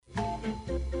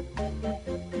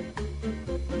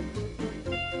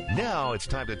Now it's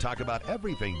time to talk about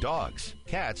everything dogs,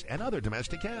 cats, and other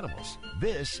domestic animals.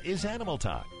 This is Animal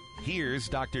Talk. Here's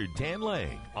Dr. Dan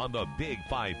Lang on the Big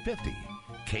 550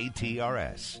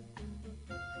 KTRS.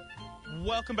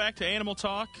 Welcome back to Animal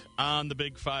Talk on the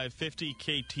Big 550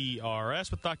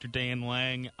 KTRS with Dr. Dan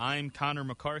Lang. I'm Connor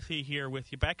McCarthy here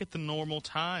with you back at the normal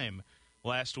time.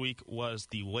 Last week was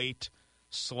the late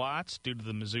slot due to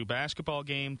the Mizzou basketball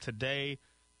game. Today,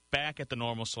 back at the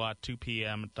normal slot, 2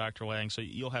 p.m., Dr. Lang. So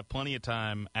you'll have plenty of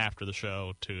time after the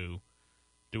show to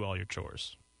do all your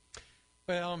chores.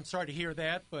 Well, I'm sorry to hear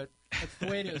that, but that's the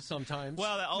way it is sometimes.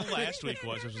 Well, all last week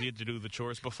was you had to do the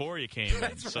chores before you came in.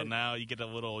 That's So right. now you get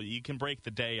you can break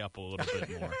the day up a little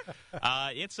bit more.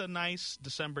 It's a nice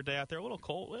December day out there. A little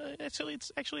cold.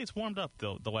 It's warmed up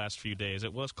the last few days.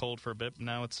 It was cold for a bit.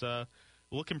 Now it's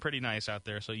looking pretty nice out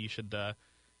there. So you should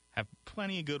have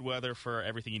plenty of good weather for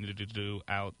everything you need to do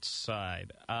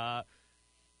outside.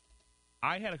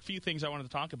 I had a few things I wanted to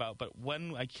talk about, but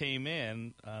when I came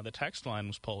in, the text line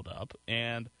was pulled up,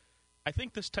 and I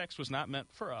think this text was not meant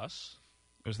for us.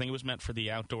 I think it was meant for the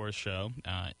Outdoors show,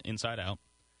 Inside Out.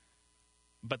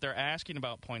 But they're asking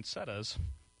about poinsettias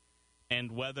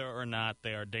and whether or not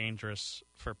they are dangerous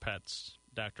for pets,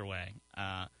 Dr. Wang.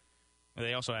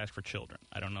 They also ask for children.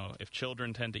 I don't know if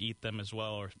children tend to eat them as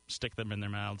well or stick them in their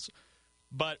mouths.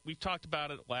 But we've talked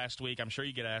about it last week. I'm sure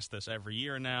you get asked this every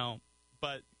year now.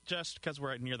 But just because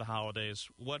we're near the holidays,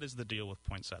 what is the deal with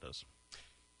poinsettias?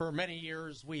 For many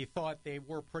years, we thought they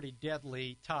were pretty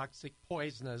deadly, toxic,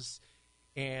 poisonous,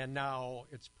 and now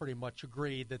it's pretty much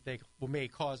agreed that they may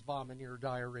cause vomiting or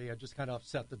diarrhea, just kind of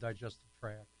upset the digestive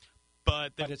tract.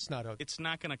 But it's not it's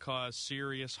not going to cause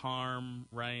serious harm,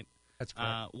 right? That's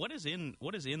correct. What is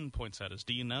in poinsettias?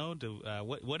 Do you know?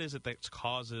 What is it that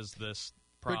causes this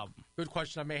problem? Good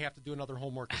question. I may have to do another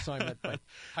homework assignment, but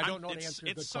I don't know the answer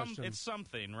to good question. It's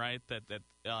something, right, that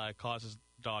causes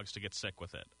dogs to get sick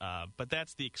with it. But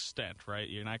that's the extent, right?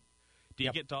 Do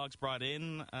you get dogs brought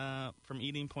in from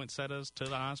eating poinsettias to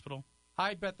the hospital?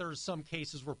 I bet there's some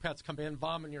cases where pets come in,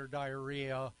 vomiting or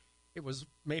diarrhea. It was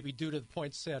maybe due to the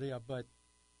poinsettia, but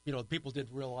people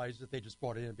didn't realize that they just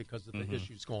brought it in because of the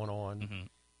issues going on. Mm-hmm.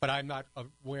 But I'm not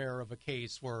aware of a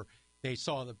case where they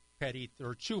saw the pet eat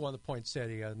or chew on the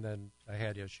poinsettia and then I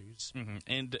had issues. Mm-hmm.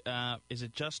 And is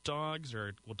it just dogs,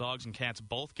 or will dogs and cats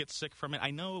both get sick from it?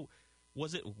 I know,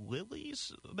 was it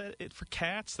lilies for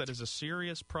cats that is a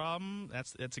serious problem?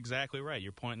 That's exactly right.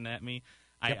 You're pointing at me.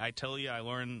 Yep. I tell you, I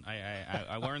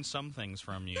learned some things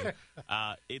from you.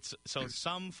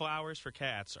 Some flowers for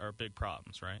cats are big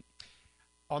problems, right?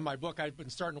 On my book, I've been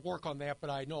starting to work on that, but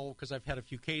I know because I've had a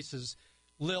few cases,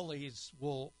 lilies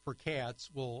for cats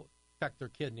will affect their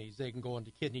kidneys. They can go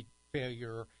into kidney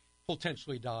failure,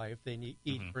 potentially die if they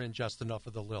eat or ingest enough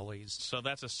of the lilies. So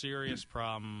that's a serious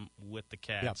problem with the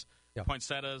cats. Yep.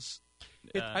 Poinsettias.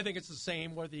 I think it's the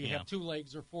same whether you have 2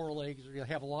 legs or 4 legs, or you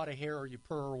have a lot of hair or you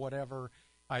purr or whatever.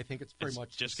 I think it's pretty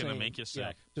much just going to make you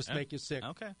sick. Yeah, make you sick.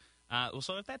 Okay.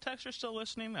 So if that texter's still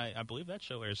listening, I believe that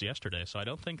show airs yesterday, so I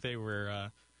don't think they were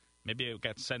maybe it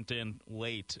got sent in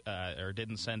late or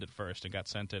didn't send it first and got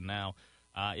sent in now.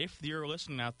 If you're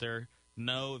listening out there,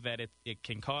 know that it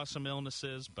can cause some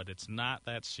illnesses, but it's not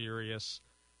that serious,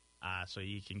 so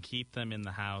you can keep them in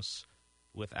the house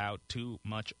without too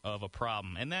much of a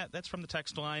problem. And that's from the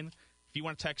text line. If you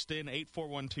want to text in,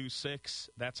 84126,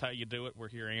 that's how you do it. We're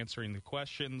here answering the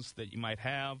questions that you might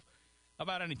have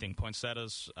about anything,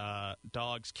 poinsettias,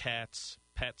 dogs, cats,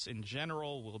 pets in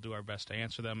general. We'll do our best to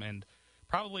answer them, and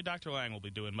probably Dr. Lang will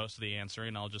be doing most of the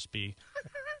answering. I'll just be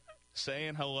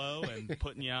saying hello and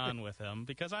putting you on with him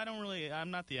because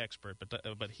I'm not the expert,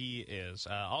 but he is.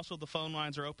 Also, the phone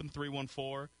lines are open,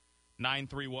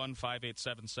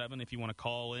 314-931-5877 if you want to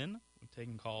call in. We're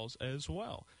taking calls as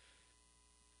well.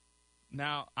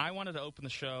 Now, I wanted to open the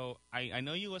show. I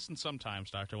know you listen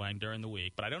sometimes, Dr. Lang, during the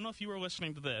week, but I don't know if you were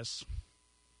listening to this.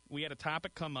 We had a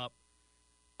topic come up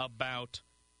about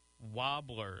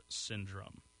wobbler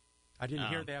syndrome. I didn't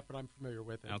hear that, but I'm familiar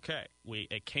with it. Okay.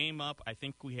 It came up. I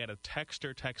think we had a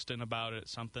texter text in about it,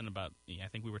 something about, I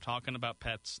think we were talking about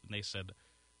pets, and they said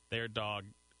their dog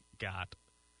got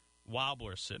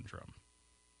wobbler syndrome.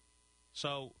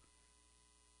 So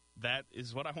that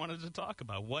is what I wanted to talk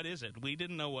about. What is it? We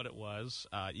didn't know what it was.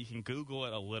 You can Google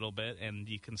it a little bit, and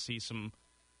you can see some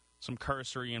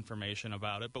cursory information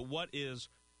about it. But what is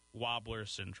wobbler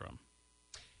syndrome?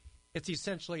 It's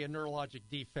essentially a neurologic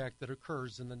defect that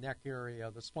occurs in the neck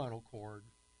area, the spinal cord,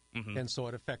 and so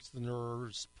it affects the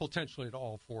nerves, potentially to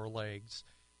all 4 legs.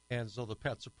 And so the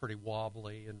pets are pretty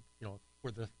wobbly, and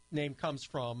where the name comes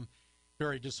from,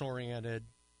 very disoriented,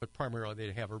 but primarily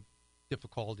they have a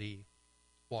difficulty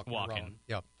walking around.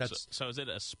 Yeah, that's so is it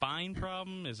a spine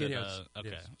problem? Is it it is. okay?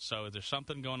 It is. So is there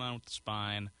something going on with the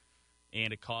spine,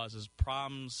 and it causes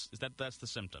problems? That's the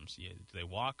symptoms? Do they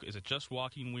walk? Is it just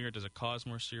walking weird? Does it cause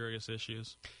more serious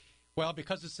issues? Well,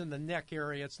 because it's in the neck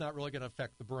area, it's not really going to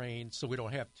affect the brain, so we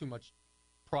don't have too much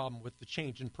problem with the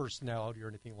change in personality or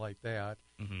anything like that.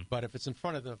 Mm-hmm. But if it's in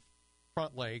front of the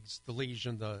front legs, the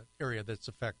lesion, the area that's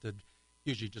affected,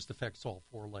 usually just affects all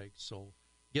four legs. So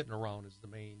getting around is the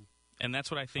main. And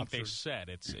that's what I think they said.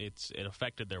 It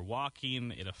affected their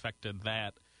walking. It affected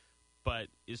that. But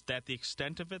is that the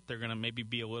extent of it? They're going to maybe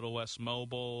be a little less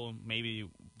mobile. Maybe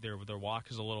their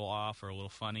walk is a little off or a little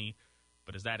funny.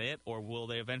 But is that it, or will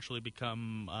they eventually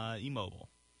become immobile?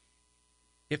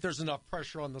 If there's enough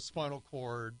pressure on the spinal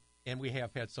cord, and we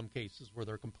have had some cases where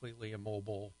they're completely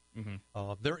immobile,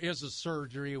 there is a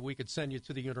surgery. We could send you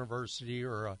to the university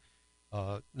or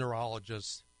a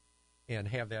neurologist and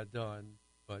have that done.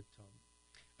 But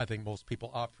I think most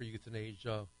people opt for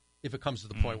euthanasia if it comes to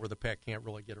the point where the pet can't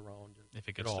really get around it. If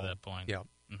it gets to that point. Yeah.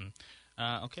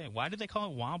 Mm-hmm. Okay, why do they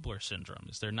call it wobbler syndrome?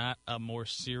 Is there not a more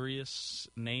serious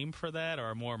name for that,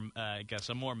 or a more, I guess,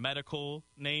 a more medical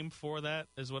name for that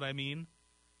is what I mean?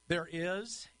 There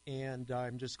is, and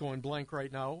I'm just going blank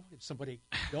right now. If somebody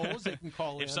knows, they can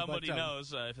call in. If somebody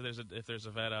knows, if there's a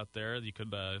vet out there, you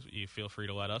could you feel free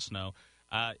to let us know.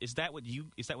 Is that what you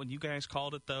guys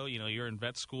called it though? You know, you're in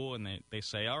vet school, and they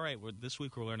say, all right, this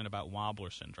week we're learning about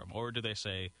wobbler syndrome, or do they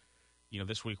say, you know,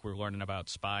 this week we're learning about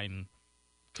spine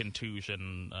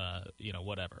contusion,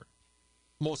 whatever.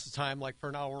 Most of the time, like for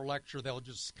an hour lecture, they'll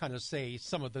just kind of say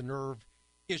some of the nerve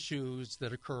issues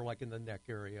that occur, like in the neck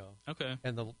area. Okay.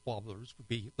 And the wobblers would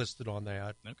be listed on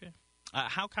that. Okay.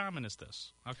 How common is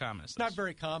this? Not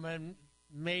very common.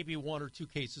 Maybe 1 or 2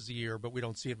 cases a year, but we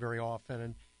don't see it very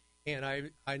often. And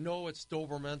I know it's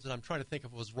Dobermans, and I'm trying to think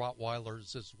if it was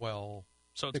Rottweilers as well.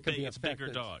 So it's bigger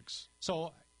dogs.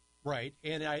 So, right.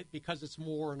 And because it's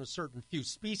more in a certain few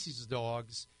species of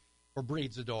dogs or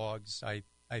breeds of dogs, I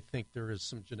think there is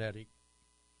some genetic.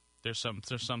 There's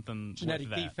something genetic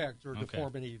with that. defect or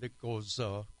deformity that goes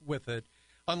with it.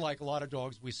 Unlike a lot of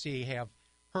dogs we see have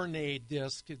herniated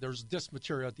disc. There's disc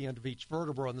material at the end of each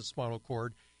vertebra on the spinal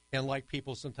cord. And like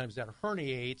people, sometimes that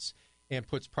herniates and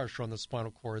puts pressure on the spinal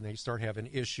cord, and they start having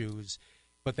issues.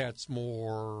 But that's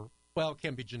more, well, it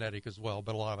can be genetic as well,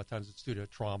 but a lot of the times it's due to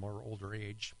trauma or older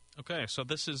age. Okay, so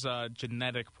this is a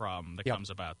genetic problem that comes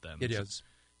about then. It is.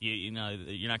 You know,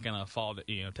 you're not going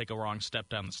to take a wrong step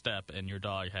down the step, and your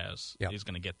dog is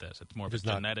going to get this. It's more of a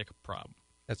genetic problem.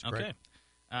 That's correct.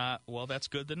 Okay. Well, that's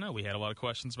good to know. We had a lot of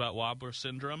questions about wobbler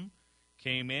syndrome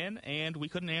came in, and we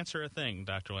couldn't answer a thing,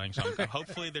 Dr. Lang. So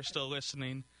hopefully they're still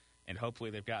listening, and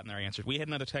hopefully they've gotten their answers. We had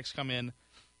another text come in.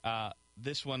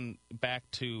 This one back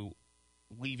to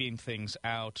leaving things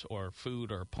out, or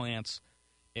food or plants,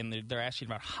 and they're asking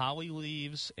about holly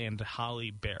leaves and holly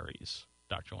berries.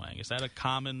 Dr. Lang, is that a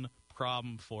common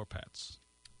problem for pets?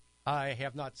 I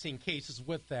have not seen cases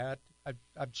with that.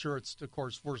 I'm sure it's, of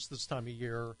course, worse this time of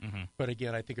year. Mm-hmm. But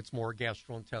again, I think it's more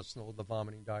gastrointestinal, the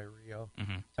vomiting, diarrhea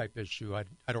type issue. I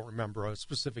don't remember a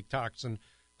specific toxin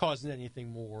causing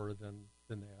anything more than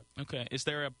that. Okay. Is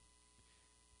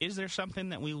there something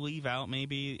that we leave out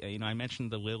maybe? You know, I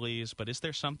mentioned the lilies, but is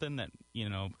there something that, you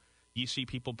know, you see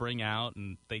people bring out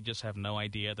and they just have no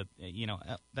idea that, you know,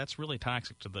 that's really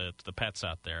toxic to the pets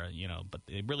out there, you know, but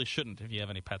it really shouldn't if you have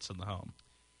any pets in the home.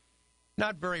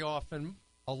 Not very often.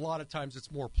 A lot of times it's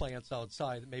more plants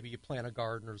outside. Maybe you plant a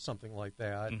garden or something like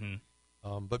that.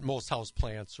 Mm-hmm. But most house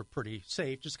plants are pretty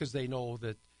safe just because they know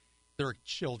that there are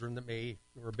children that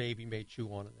or a baby may chew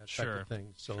on it, that type of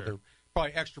thing. So there are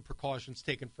probably extra precautions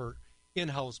taken for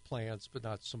in-house plants, but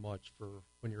not so much for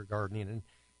when you're gardening and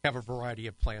have a variety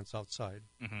of plants outside.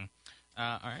 Mm-hmm.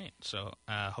 All right. So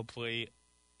hopefully,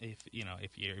 if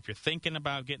you're thinking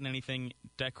about getting anything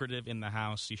decorative in the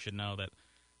house, you should know that,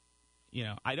 you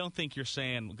know, I don't think you're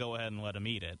saying go ahead and let them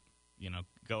eat it. You know,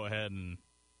 go ahead and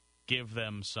give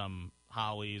them some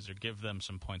hollies or give them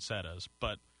some poinsettias,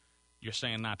 but you're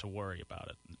saying not to worry about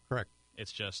it. Correct.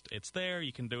 It's there.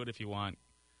 You can do it if you want.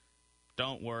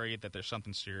 Don't worry that there's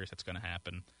something serious that's going to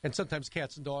happen. And sometimes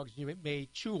cats and dogs, you may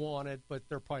chew on it, but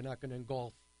they're probably not going to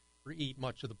engulf or eat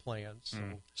much of the plants.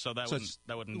 So that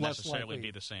wouldn't necessarily be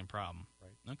the same problem.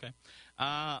 Right. Okay.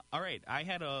 All right. I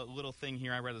had a little thing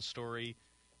here. I read a story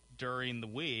during the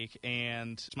week,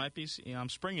 and this might be, you know, I'm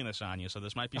springing this on you, so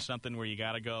this might be something where you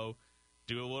got to go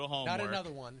do a little homework. Not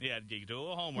another one. Yeah, you do a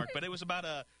little homework. But it was about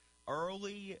a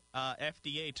early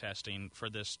FDA testing for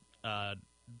this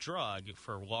drug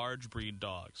for large breed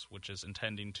dogs, which is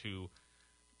intending to,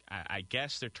 I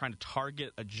guess they're trying to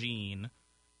target a gene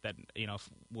that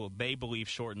they believe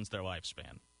shortens their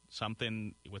lifespan.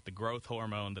 Something with the growth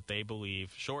hormone that they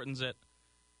believe shortens it,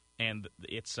 and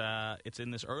it's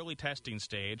in this early testing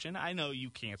stage. And I know you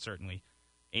can't certainly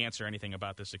answer anything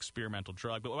about this experimental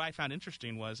drug, but what I found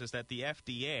interesting is that the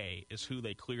FDA is who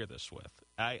they clear this with.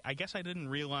 I guess I didn't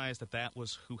realize that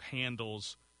was who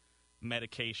handles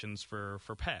medications for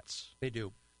pets. They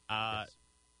do. Yes.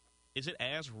 Is it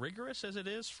as rigorous as it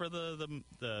is for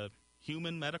the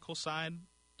human medical side,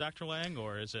 Dr. Lang,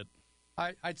 or is it?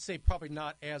 I'd say probably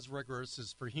not as rigorous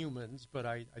as for humans, but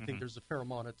I think there's a fair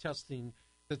amount of testing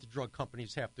that the drug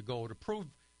companies have to go to prove,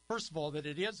 first of all, that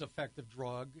it is an effective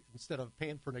drug instead of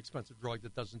paying for an expensive drug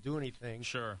that doesn't do anything.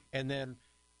 Sure. And then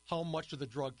how much of the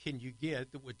drug can you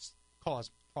get that would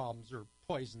cause problems or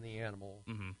poison the animal?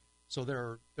 Mm-hmm. So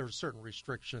there are certain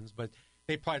restrictions, but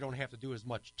they probably don't have to do as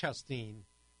much testing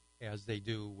as they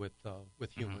do with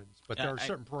humans. But there are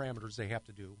certain parameters they have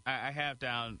to do. I have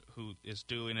down who is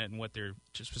doing it and what they're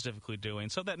specifically doing,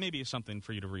 so that maybe is something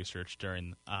for you to research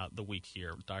during the week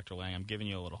here, Dr. Lang. I'm giving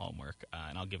you a little homework,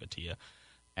 and I'll give it to you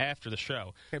after the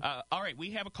show. Okay. All right,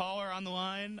 we have a caller on the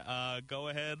line. Go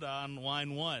ahead on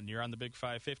line 1. You're on the Big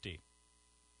 550.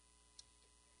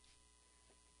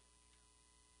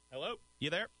 Hello? You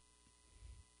there?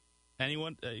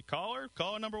 Anyone? Caller?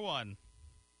 Caller number 1.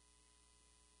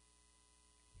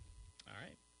 All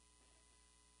right.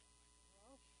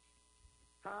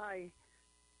 Hi.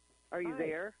 Are you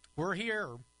there? We're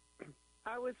here.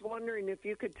 I was wondering if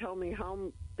you could tell me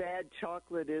how bad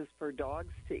chocolate is for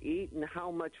dogs to eat and how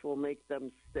much will make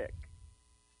them sick.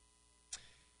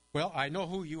 Well, I know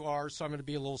who you are, so I'm going to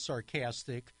be a little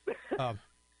sarcastic.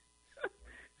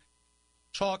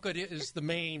 Chocolate is the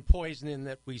main poisoning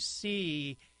that we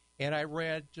see, and I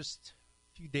read just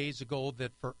a few days ago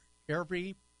that for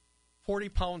every 40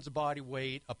 pounds of body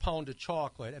weight, a pound of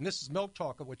chocolate, and this is milk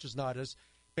chocolate, which is not as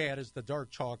bad as the dark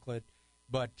chocolate,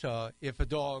 but if a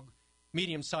dog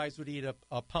medium-sized would eat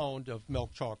a pound of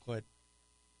milk chocolate,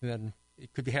 then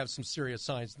it could have some serious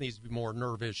signs. It needs to be more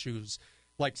nerve issues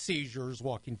like seizures,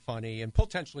 walking funny, and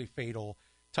potentially fatal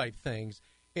type things.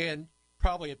 And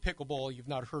probably at pickleball, you've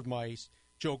not heard my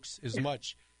jokes as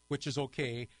much, which is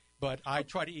okay, but I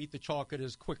try to eat the chocolate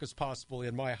as quick as possible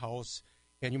in my house,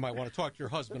 and you might want to talk to your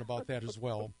husband about that as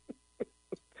well.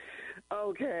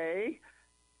 Okay.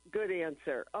 Good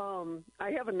answer. I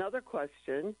have another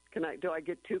question. Do I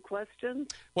get 2 questions?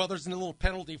 Well, there's a little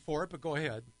penalty for it, but go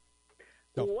ahead.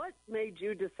 No. What made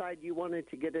you decide you wanted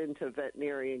to get into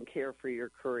veterinarian care for your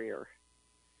career?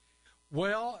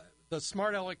 Well, the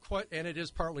smart aleck, and it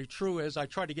is partly true, is I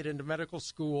tried to get into medical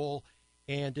school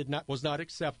and was not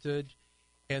accepted.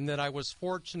 And then I was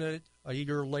fortunate, a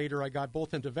year later, I got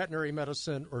both into veterinary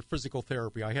medicine or physical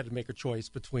therapy. I had to make a choice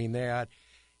between that.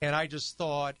 And I just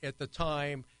thought at the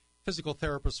time, physical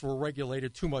therapists were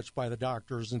regulated too much by the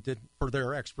doctors and for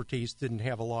their expertise, didn't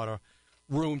have a lot of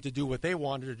room to do what they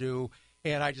wanted to do.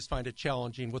 And I just find it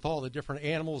challenging with all the different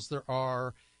animals there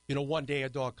are. You know, one day a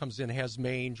dog comes in, has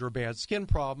mange or a bad skin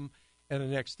problem, and the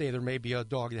next day there may be a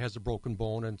dog that has a broken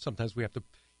bone, and sometimes we have to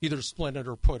either splint it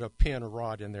or put a pin or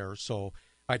rod in there. So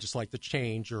I just like the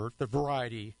change or the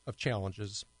variety of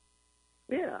challenges.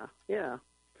 Yeah.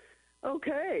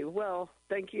 Okay, well,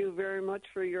 thank you very much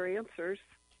for your answers.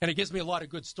 And it gives me a lot of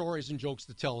good stories and jokes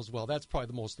to tell as well. That's probably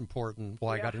the most important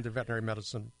why I got into veterinary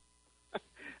medicine.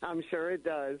 I'm sure it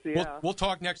does, yeah. We'll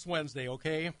talk next Wednesday,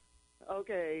 okay?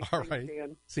 Okay. All right.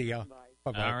 Dan. See ya. Bye.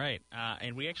 Bye-bye. All right.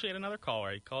 And we actually had another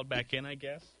caller. He called back in, I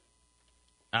guess.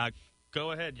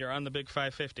 Go ahead. You're on the Big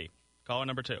 550. Caller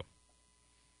number 2. All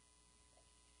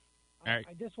right.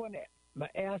 I just want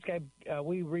to ask,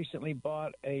 we recently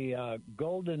bought a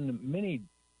golden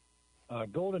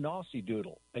Aussie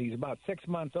Doodle. He's about 6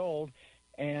 months old,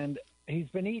 and he's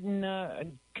been eating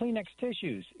Kleenex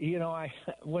tissues. You know,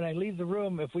 when I leave the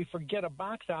room, if we forget a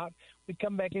box out, we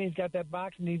come back in, he's got that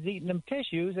box, and he's eating them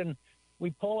tissues, and we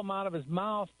pull them out of his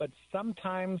mouth, but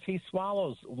sometimes he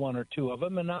swallows 1 or 2 of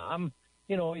them, and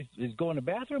he's going to the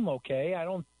bathroom okay. I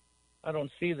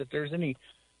don't see that there's any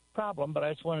problem, but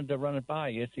I just wanted to run it by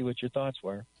you, see what your thoughts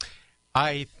were.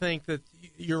 I think that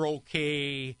you're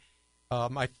okay.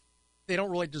 They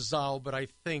don't really dissolve, but I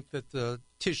think that the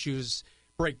tissues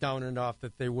break down enough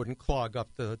that they wouldn't clog up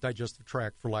the digestive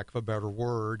tract, for lack of a better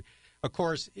word. Of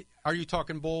course, are you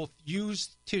talking both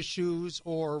used tissues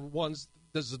or ones,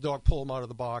 does the dog pull them out of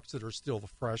the box that are still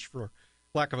fresh, for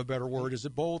lack of a better word? Is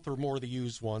it both or more the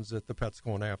used ones that the pet's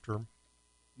going after?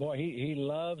 Boy, he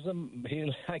loves them.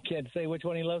 I can't say which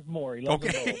one he loves more. He loves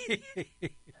them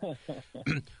both.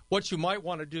 What you might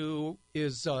want to do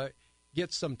is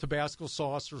get some Tabasco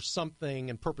sauce or something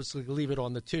and purposely leave it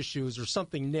on the tissues or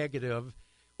something negative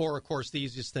Or, of course, the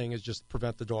easiest thing is just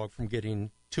prevent the dog from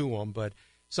getting to them. But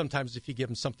sometimes if you give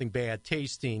them something bad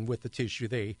tasting with the tissue,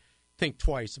 they think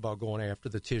twice about going after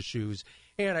the tissues.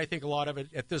 And I think a lot of it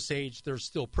at this age, they're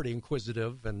still pretty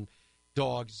inquisitive, and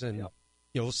dogs and,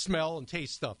 smell and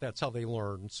taste stuff. That's how they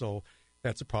learn. So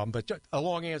that's a problem. But a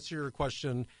long answer to your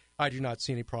question, I do not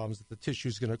see any problems that the tissue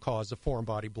is going to cause a foreign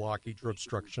body blockage or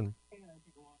obstruction.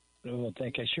 Well,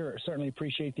 thank you. Certainly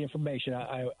appreciate the information.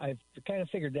 I've kind of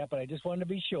figured that, but I just wanted to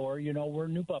be sure. We're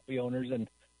new puppy owners, and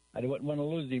I wouldn't want to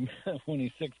lose him when he's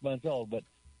 6 months old. But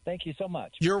thank you so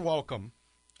much. You're welcome.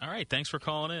 All right. Thanks for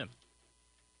calling in.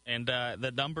 And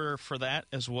the number for that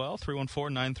as well,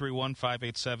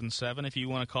 314-931-5877. If you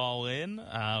want to call in,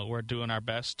 we're doing our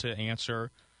best to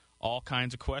answer all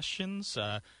kinds of questions.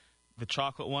 The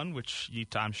chocolate one, which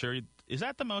I'm sure is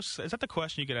that the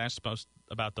question you get asked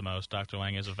about the most, Dr.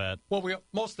 Lang, as a vet? Well,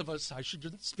 most of us, I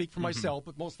should speak for myself,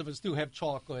 but most of us do have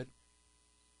chocolate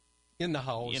in the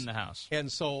house. In the house.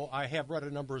 And so I have read a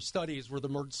number of studies where the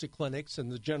emergency clinics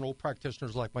and the general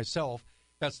practitioners like myself,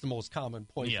 that's the most common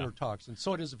poison toxin.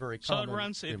 So it is a very common. So it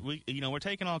runs. We're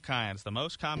taking all kinds. The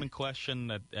most common question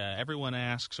that everyone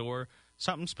asks, or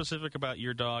something specific about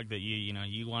your dog that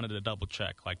you wanted to double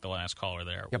check, like the last caller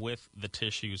there, with the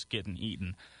tissues getting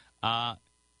eaten.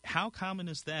 How common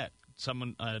is that?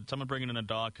 Someone bringing in a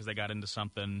dog because they got into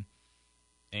something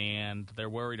and they're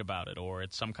worried about it, or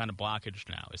it's some kind of blockage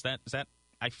now. Is that?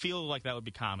 I feel like that would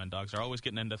be common. Dogs are always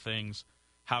getting into things.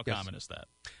 How common is that?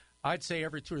 I'd say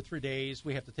every 2 or 3 days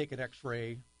we have to take an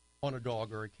X-ray on a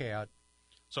dog or a cat.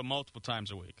 So multiple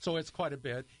times a week. So it's quite a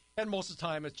bit. And most of the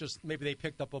time it's just maybe they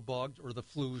picked up a bug or the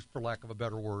flu, for lack of a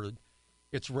better word.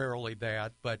 It's rarely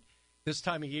that. But this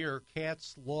time of year,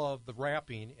 cats love the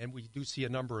wrapping, and we do see a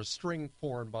number of string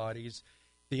foreign bodies.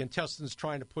 The intestines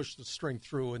trying to push the string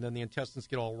through, and then the intestines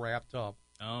get all wrapped up.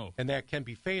 Oh. And that can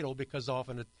be fatal because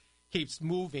often it keeps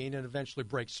moving and eventually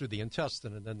breaks through the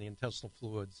intestine, and then the intestinal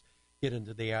fluids get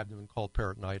into the abdomen called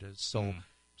peritonitis. So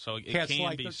it cats can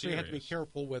like be this, so you have to be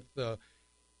careful with the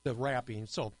wrapping.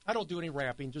 So I don't do any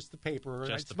wrapping, just the paper.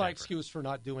 It's my excuse for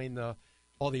not doing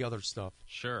all the other stuff.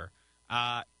 Sure.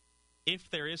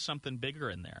 If there is something bigger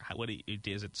in there,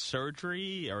 is it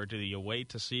surgery, or do you wait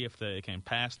to see if it can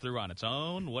pass through on its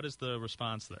own? What is the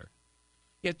response there?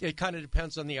 It kind of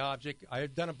depends on the object.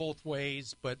 I've done it both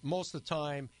ways, but most of the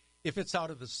time, if it's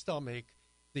out of the stomach,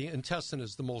 the intestine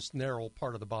is the most narrow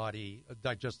part of the body,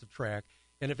 digestive tract.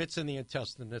 And if it's in the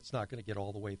intestine, it's not going to get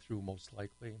all the way through, most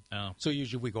likely. Oh. So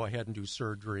usually we go ahead and do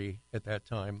surgery at that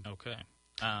time. Okay.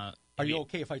 Are you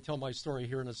okay if I tell my story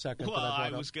here in a second? Well,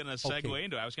 I was going to segue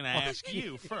into it. I was going to ask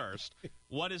you first.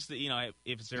 What is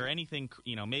if there anything,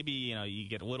 maybe, you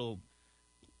get a little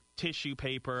tissue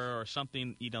paper or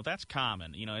something, that's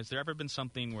common. Has there ever been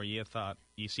something where you thought,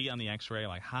 you see on the X-ray,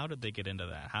 like, how did they get into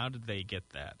that? How did they get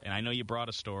that? And I know you brought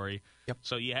a story. Yep.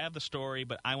 So you have the story,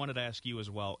 but I wanted to ask you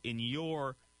as well, in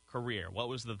your career, what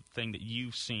was the thing that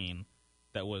you've seen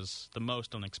that was the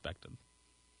most unexpected?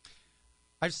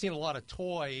 I've seen a lot of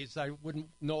toys. I wouldn't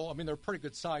know. I mean, they're pretty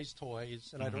good sized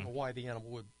toys, and I don't know why the animal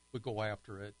would go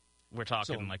after it. We're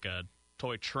talking like a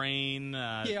toy train,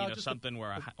 something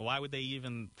where why would they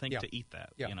even think to eat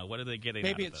that? Yeah. What are they getting?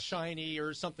 Maybe out of it's this? shiny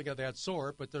or something of that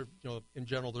sort, but in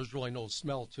general, there's really no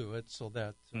smell to it, so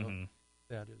that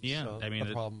that is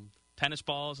a problem. Tennis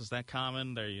balls, is that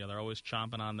common? They're always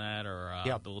chomping on that, or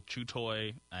the little chew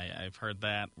toy. I've heard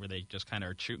that where they just kind of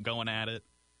are going at it,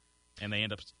 and they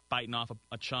end up biting off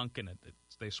a chunk, and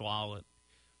they swallow it.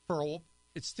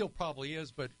 It still probably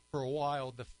is, but for a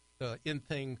while the in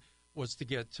thing was to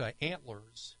get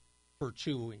antlers for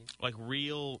chewing. Like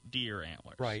real deer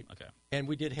antlers. Right. Okay. And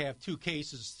we did have 2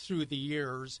 cases through the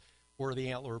years where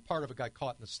the antler, part of it got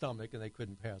caught in the stomach and they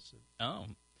couldn't pass it. Oh.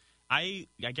 I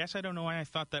guess I don't know why I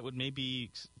thought that would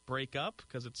maybe break up,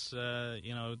 because it's,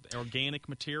 organic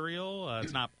material.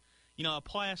 It's not, a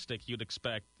plastic you'd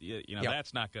expect,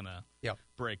 that's not going to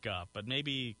break up. But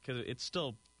maybe because it's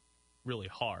still really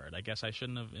hard. I guess I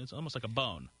shouldn't have. It's almost like a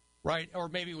bone. Right, or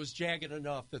maybe it was jagged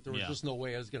enough that there was just no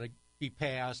way it was going to be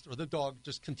passed, or the dog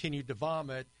just continued to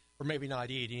vomit, or maybe not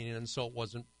eating, and so it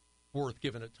wasn't worth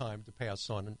giving it time to pass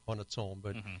on its own.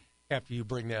 But after you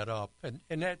bring that up, and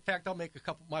in fact, I'll make a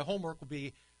couple. My homework will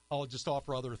be I'll just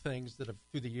offer other things that have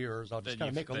through the years. I'll just kind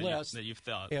of make a list that you've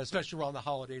thought. Yeah, especially around the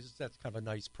holidays. That's kind of a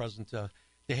nice present to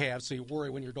have. So you worry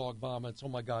when your dog vomits. Oh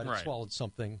my God, it swallowed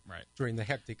something during the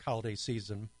hectic holiday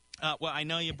season. Well, I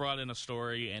know you brought in a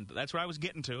story, and that's where I was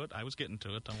getting to it.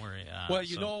 Don't worry.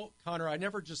 Connor, I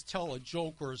never just tell a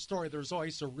joke or a story. There's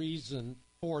always a reason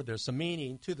for this, a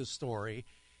meaning to the story.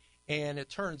 And it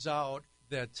turns out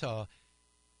that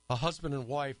a husband and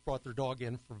wife brought their dog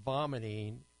in for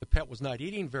vomiting. The pet was not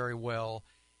eating very well,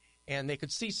 and they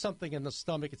could see something in the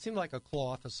stomach. It seemed like a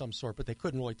cloth of some sort, but they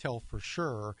couldn't really tell for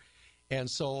sure. And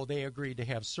so they agreed to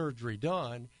have surgery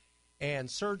done,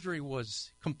 and surgery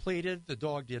was completed. The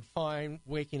dog did fine,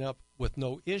 waking up with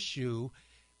no issue,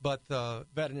 but the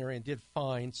veterinarian did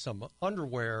find some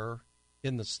underwear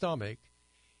in the stomach.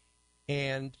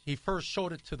 And he first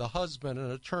showed it to the husband,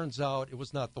 and it turns out it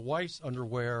was not the wife's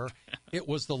underwear. It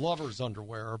was the lover's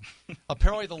underwear.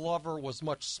 Apparently the lover was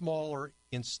much smaller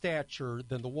in stature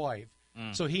than the wife.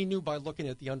 So he knew by looking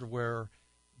at the underwear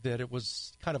that it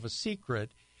was kind of a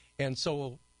secret. And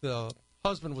so the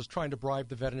husband was trying to bribe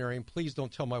the veterinarian, please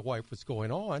don't tell my wife what's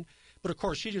going on. But, of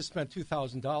course, she just spent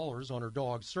 $2,000 on her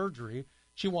dog's surgery.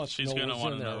 She's going to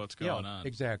want to know what's going on.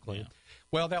 Exactly. Yeah.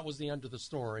 Well, that was the end of the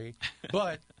story.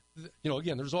 But...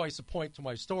 again, there's always a point to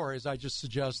my stories. I just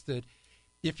suggest that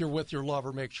if you're with your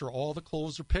lover, make sure all the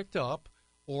clothes are picked up,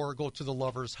 or go to the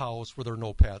lover's house where there are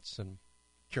no pets and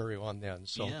carry on then.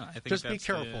 So I think just be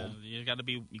careful. You got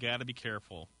to be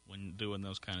careful when doing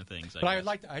those kind of things. But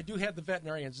I do have the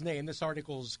veterinarian's name. This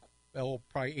article is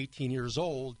probably 18 years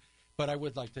old, but I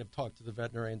would like to have talked to the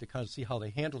veterinarian to kind of see how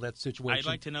they handle that situation. I'd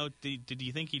like to know, did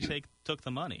you think he took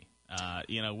the money?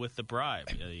 With the bribe,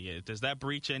 does that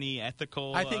breach any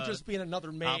ethical? I think just being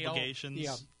another male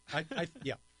obligations.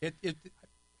 Yeah,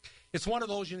 it's one of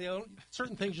those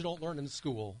certain things you don't learn in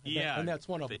school. And that's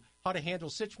one of them. How to handle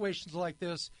situations like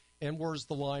this, and where's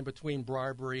the line between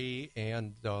bribery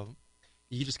and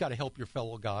you just got to help your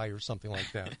fellow guy or something like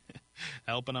that.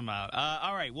 Helping them out.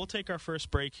 All right, we'll take our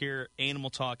first break here. Animal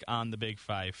Talk on the Big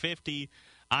 550.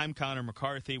 I'm Connor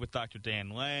McCarthy with Dr. Dan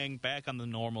Lang, back on the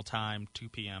normal time, 2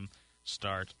 p.m.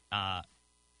 start.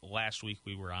 Last week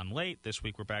we were on late. This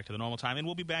week we're back to the normal time. And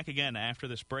we'll be back again after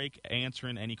this break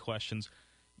answering any questions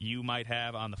you might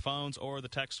have on the phones or the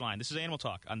text line. This is Animal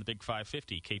Talk on the Big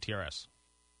 550 KTRS.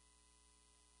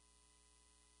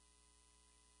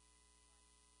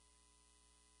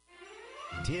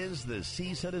 Tis the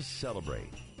season to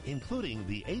celebrate, including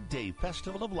the 8-day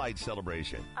Festival of Light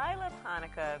celebration. I love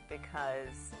Hanukkah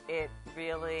because it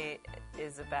really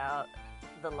is about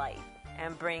the light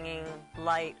and bringing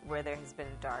light where there has been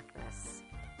darkness.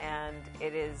 And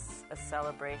it is a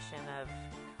celebration of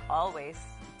always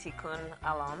Tikkun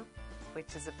Olam,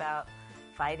 which is about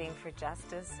fighting for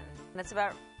justice, and it's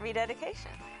about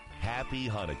rededication. Happy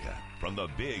Hanukkah from the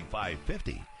Big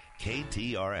 550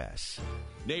 KTRS.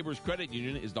 Neighbors Credit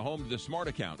Union is the home to the Smart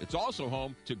Account. It's also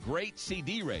home to great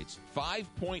CD rates.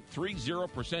 5.30%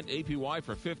 APY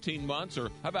for 15 months,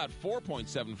 or how about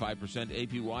 4.75%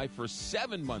 APY for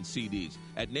 7-month CDs?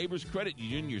 At Neighbors Credit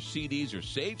Union, your CDs are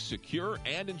safe, secure,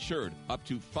 and insured. Up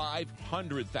to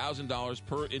 $500,000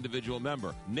 per individual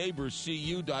member.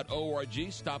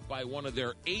 NeighborsCU.org. Stop by one of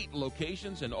their 8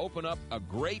 locations and open up a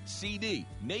great CD.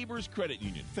 Neighbors Credit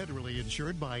Union. Federally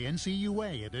insured by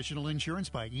NCUA. Additional insurance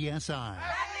by ESI.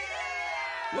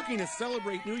 Looking to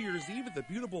celebrate New Year's Eve at the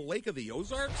beautiful Lake of the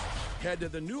Ozarks? Head to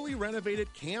the newly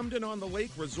renovated Camden on the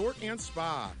Lake Resort and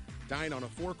Spa. Dine on a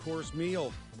 4-course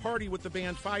meal, party with the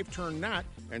band 5 Turn Knot,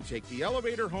 and take the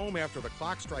elevator home after the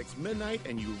clock strikes midnight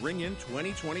and you ring in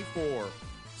 2024.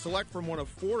 Select from one of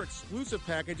 4 exclusive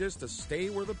packages to stay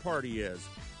where the party is.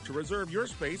 To reserve your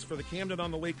space for the Camden on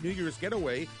the Lake New Year's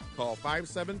getaway, call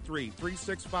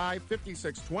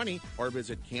 573-365-5620 or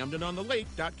visit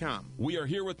CamdenOnTheLake.com. We are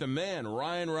here with the man,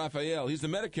 Ryan Raphael. He's the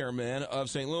Medicare man of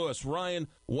St. Louis. Ryan,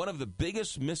 one of the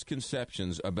biggest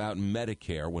misconceptions about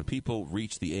Medicare when people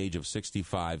reach the age of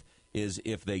 65 is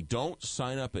if they don't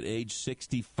sign up at age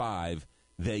 65,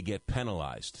 they get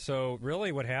penalized. So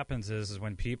really what happens is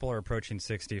when people are approaching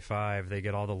 65, they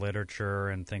get all the literature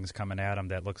and things coming at them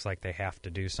that looks like they have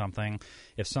to do something.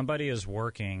 If somebody is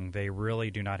working, they really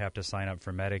do not have to sign up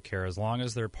for Medicare as long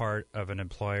as they're part of an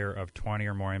employer of 20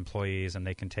 or more employees and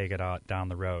they can take it out down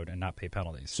the road and not pay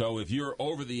penalties. So if you're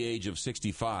over the age of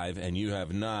 65 and you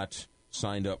have not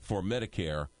signed up for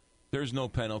Medicare, there's no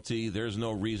penalty. There's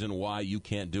no reason why you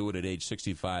can't do it at age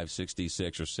 65,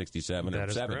 66, or 67, or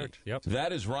 70. Correct. Yep.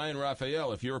 That is Ryan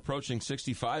Raphael. If you're approaching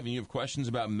 65 and you have questions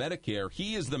about Medicare,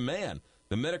 he is the man.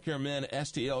 The Medicare Man,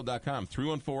 STL.com,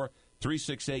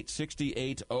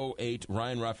 314-368-6808,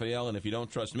 Ryan Raphael. And if you don't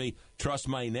trust me, trust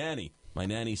my nanny. My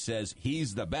nanny says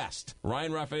he's the best.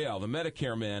 Ryan Raphael, the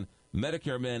Medicare Man,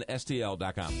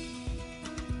 MedicareManSTL.com.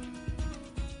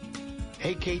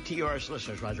 Hey, KTRS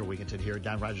listeners, Roger Wigginton here,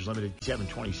 Don Rogers Limited,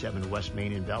 727 West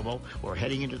Main in Belleville. We're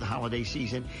heading into the holiday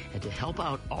season, and to help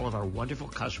out all of our wonderful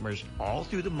customers all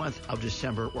through the month of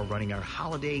December, we're running our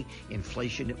Holiday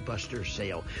Inflation Buster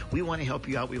Sale. We want to help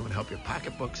you out. We want to help your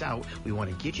pocketbooks out. We want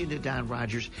to get you into Don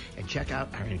Rogers and check out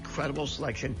our incredible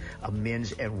selection of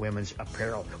men's and women's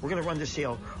apparel. We're going to run the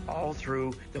sale all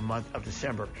through the month of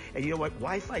December. And you know what?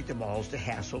 Why fight the malls? The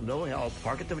hassle, no help.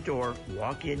 Park at the door,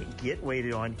 walk in, get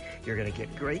waited on. You're going to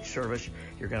get great service.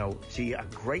 You're going to see a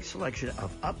great selection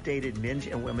of updated men's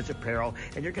and women's apparel,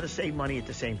 and you're going to save money at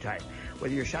the same time.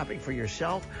 Whether you're shopping for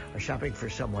yourself or shopping for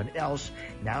someone else,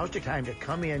 now's the time to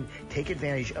come in, take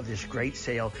advantage of this great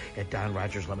sale at Don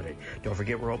Rogers Limited. Don't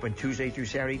forget, we're open Tuesday through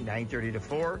Saturday, 9:30 to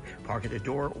 4. Park at the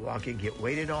door, walk in, get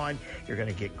waited on. You're going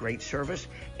to get great service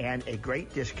and a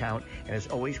great discount. And as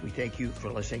always, we thank you for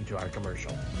listening to our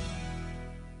commercial.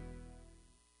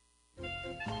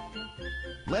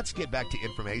 Let's get back to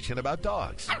information about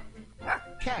dogs,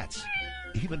 cats,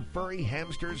 even furry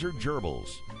hamsters or gerbils.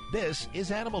 This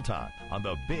is Animal Talk on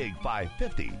the Big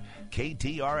 550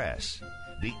 KTRS,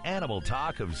 the Animal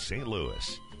Talk of St.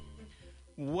 Louis.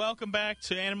 Welcome back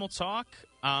to Animal Talk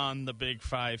on the Big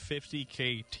 550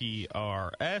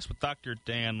 KTRS with Dr.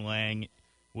 Dan Lang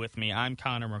with me. I'm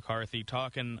Connor McCarthy,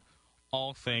 talking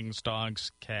all things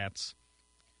dogs, cats,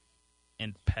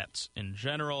 and pets in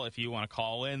general. If you want to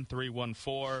call in,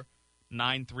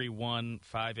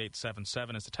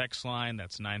 314-931-5877 is the text line.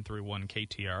 That's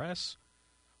 931-KTRS.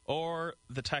 Or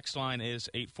the text line is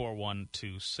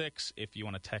 84126 if you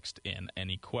want to text in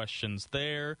any questions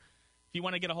there. If you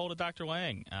want to get a hold of Dr.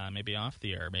 Lang, maybe off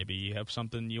the air, maybe you have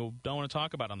something you don't want to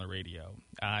talk about on the radio,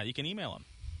 you can email him,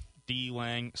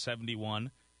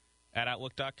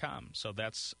 dlang71@outlook.com. So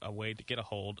that's a way to get a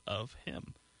hold of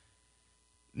him.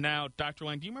 Now, Dr.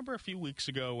 Lang, do you remember a few weeks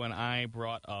ago when I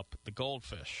brought up the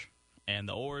goldfish and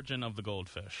the origin of the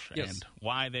goldfish Yes. and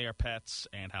why they are pets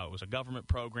and how it was a government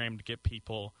program to get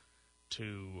people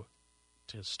to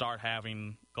start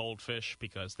having goldfish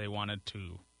because they wanted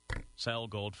to sell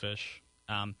goldfish?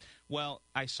 Well,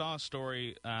 I saw a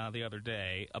story the other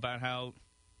day about how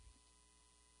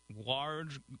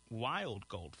large wild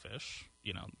goldfish,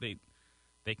 they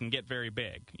can get very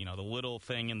big. The little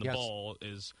thing in the Yes. bowl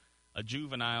is a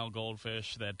juvenile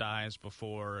goldfish that dies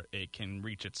before it can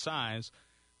reach its size.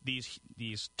 These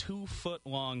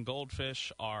 2-foot-long goldfish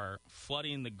are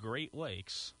flooding the Great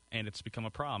Lakes, and it's become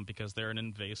a problem because they're an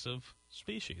invasive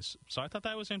species. So I thought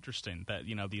that was interesting that,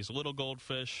 these little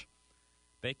goldfish,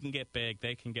 they can get big,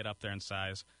 they can get up there in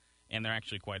size, and they're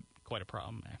actually quite a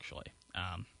problem, actually.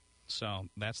 So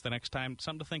that's the next time,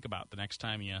 something to think about the next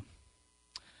time you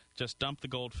just dump the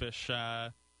goldfish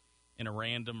in a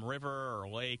random river or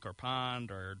lake or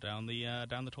pond or down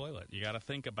the toilet. You got to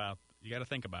think about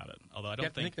it. Although I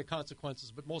don't think the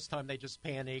consequences, but most of the time they just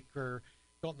panic or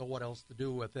don't know what else to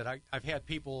do with it. I've had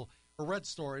people or read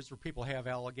stories where people have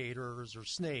alligators or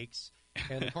snakes,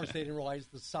 and of course they didn't realize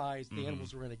the size the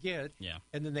animals were going to get. Yeah.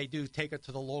 And then they do take it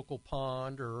to the local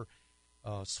pond or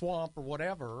swamp or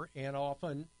whatever, and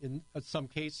often in some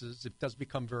cases it does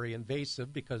become very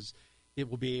invasive because it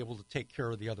will be able to take care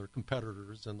of the other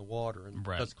competitors in the water, and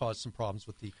Right. does cause some problems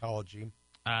with the ecology.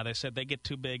 They said they get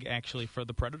too big, actually, for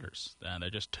the predators. They're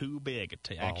just too big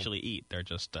to actually eat. They're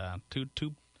just too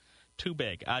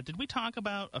big. Did we talk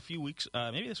about a few weeks,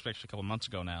 maybe this was actually a couple months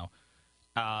ago now,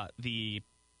 the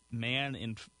man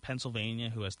in Pennsylvania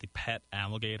who has the pet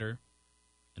alligator,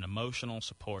 an emotional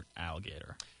support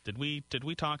alligator? Did we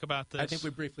talk about this? I think we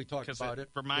briefly talked about it.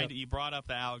 Yep. You brought up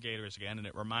the alligators again, and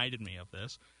it reminded me of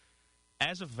this.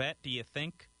 As a vet, do you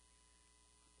think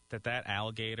that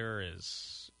alligator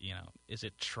is, is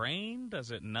it trained? Does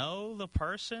it know the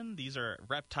person? These are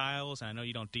reptiles, and I know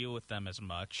you don't deal with them as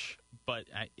much, but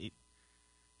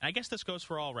I guess this goes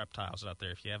for all reptiles out there.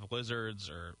 If you have lizards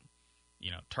or,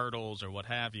 turtles or what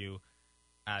have you,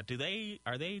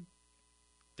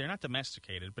 they're not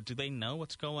domesticated, but do they know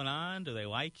what's going on? Do they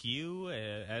like you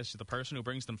as the person who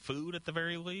brings them food at the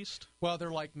very least? Well,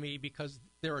 they're like me because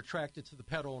they're attracted to the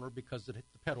pet owner because the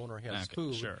pet owner has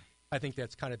food. Sure. I think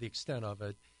that's kind of the extent of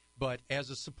it. But as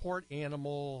a support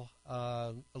animal,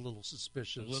 a little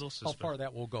suspicious. How far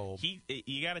that will go.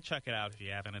 You got to check it out if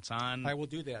you haven't. It's on. I will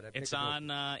do that. It's on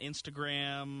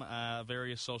Instagram,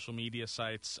 various social media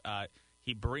sites.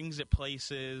 He brings it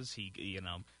places.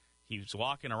 He's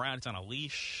walking around. It's on a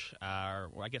leash,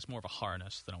 or I guess more of a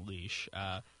harness than a leash.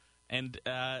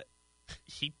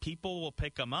 People will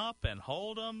pick him up and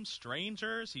hold him.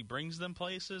 Strangers, he brings them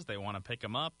places. They want to pick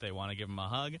him up. They want to give him a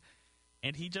hug,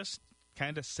 and he just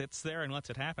kind of sits there and lets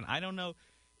it happen. I don't know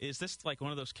is this like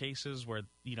one of those cases where,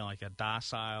 like a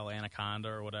docile anaconda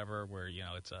or whatever, where,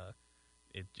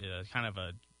 it's kind of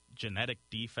a genetic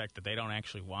defect that they don't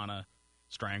actually want to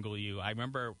strangle you? I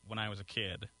remember when I was a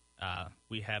kid,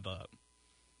 we had a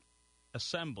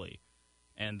assembly,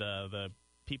 and the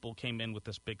people came in with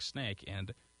this big snake,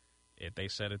 and they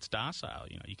said it's docile.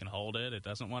 You can hold it. It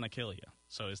doesn't want to kill you.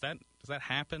 So does that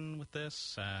happen with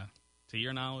this, to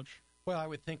your knowledge? Well, I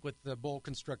would think with the boa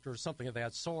constrictor or something of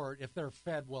that sort, if they're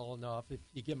fed well enough, if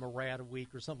you give them a rat a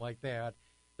week or something like that,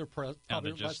 they're probably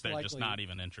they're less likely. just not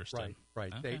even interested.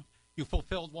 Right. Okay. You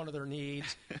fulfilled one of their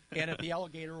needs, and if the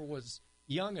alligator was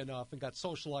young enough and got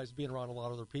socialized being around a lot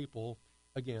of other people,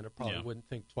 again, it probably wouldn't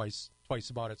think twice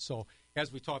about it. So,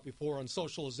 as we talked before on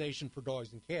socialization for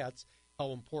dogs and cats,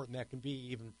 how important that can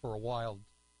be even for a wild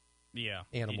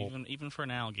animal. Even for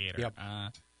an alligator. Yep.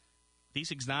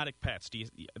 These exotic pets,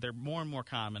 they're more and more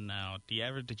common now.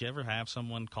 Did you ever have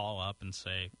someone call up and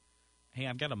say, "Hey,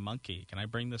 I've got a monkey. Can I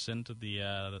bring this into the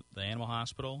animal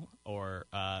hospital?" Or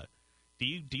do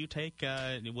you take?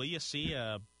 Will you see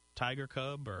a tiger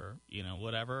cub or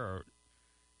whatever? Or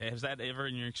has that ever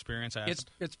in your experience happened?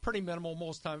 It's pretty minimal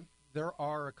most time. There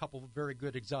are a couple of very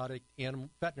good exotic animal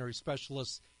veterinary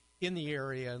specialists in the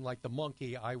area, and like the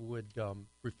monkey, I would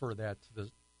refer that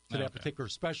to that particular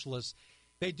specialist.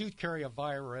 They do carry a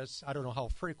virus. I don't know how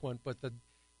frequent, but the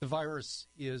virus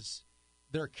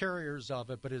they're carriers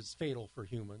of it, but it's fatal for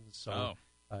humans. So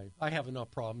I have enough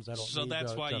problems. I don't. So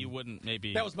that's why you wouldn't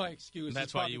maybe. That was my excuse.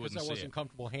 That's why you wouldn't because I wasn't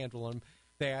comfortable handling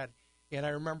that. And I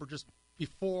remember just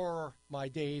before my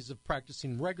days of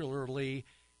practicing regularly,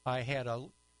 I had a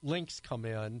lynx come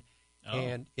in,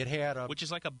 and it had which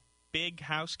is like a big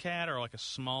house cat or like a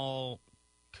small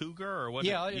cougar or what?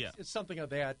 Yeah, it's something of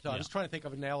that. I was trying to think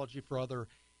of an analogy for other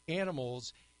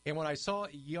animals, and when I saw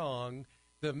it young,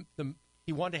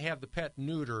 he wanted to have the pet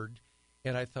neutered,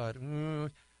 and I thought,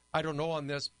 I don't know on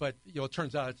this, but it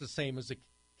turns out it's the same as a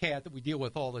cat that we deal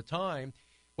with all the time.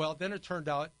 Well, then it turned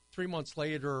out 3 months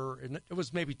later, and it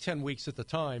was maybe 10 weeks at the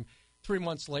time. 3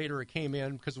 months later, it came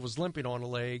in because it was limping on a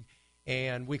leg,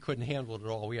 and we couldn't handle it at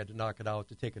all. We had to knock it out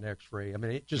to take an X-ray. I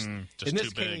mean, it just in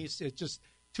this case, it's just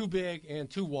too big and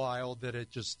too wild that it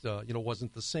just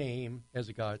wasn't the same as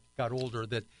it got older.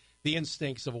 That the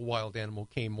instincts of a wild animal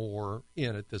came more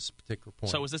in at this particular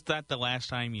point. So was that the last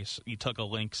time you took a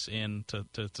lynx in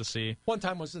to see? One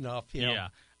time was enough. Yeah.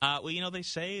 Well, they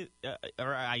say,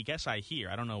 or I guess I hear,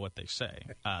 I don't know what they say,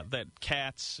 that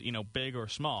cats, big or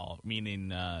small,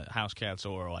 meaning house cats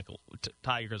or like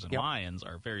tigers and lions,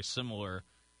 are very similar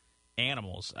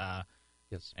animals.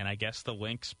 Yes. And I guess the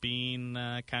lynx being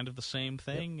kind of the same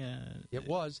thing. It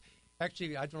was.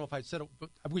 Actually, I don't know if I said it, but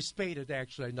we spayed it,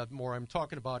 actually, nothing more. I'm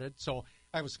talking about it. So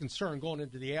I was concerned going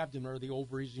into the abdomen or the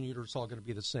ovaries and uterus all going to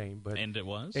be the same. And it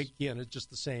was? Again, it's just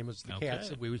the same as the cats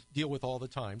that we deal with all the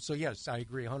time. So, yes, I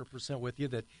agree 100% with you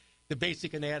that the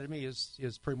basic anatomy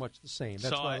is pretty much the same.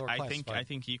 That's so why they're I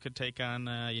think you could take on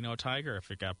a tiger if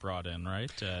it got brought in,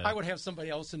 right? I would have somebody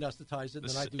else anesthetize it, and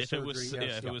then I'd do surgery.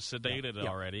 If it was sedated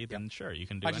already, then sure, you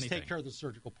can do anything. I just take care of the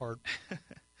surgical part.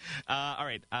 All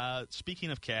right. Speaking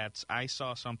of cats, I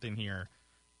saw something here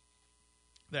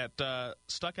that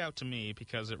stuck out to me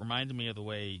because it reminded me of the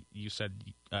way you said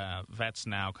vets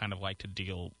now kind of like to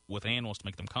deal with animals to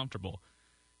make them comfortable.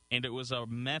 And it was a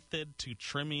method to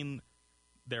trimming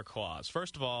their claws.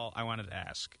 First of all, I wanted to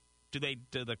ask, do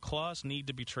the claws need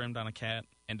to be trimmed on a cat?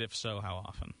 And if so, how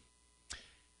often?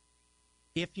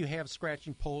 If you have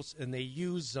scratching posts and they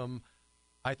use them,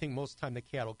 I think most of the time the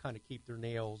cat will kind of keep their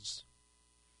nails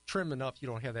trim enough you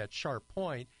don't have that sharp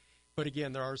point. But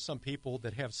again, there are some people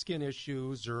that have skin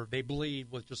issues or they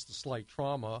bleed with just a slight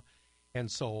trauma, and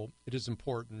so it is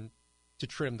important to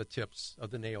trim the tips of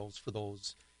the nails for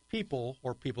those people,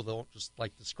 or people that don't just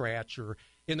like to scratch, or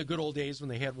in the good old days when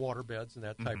they had water beds and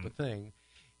that type of thing.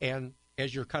 And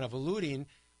as you're kind of alluding,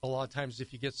 a lot of times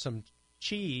if you get some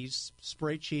cheese,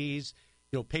 spray cheese,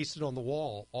 paste it on the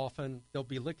wall. Often they'll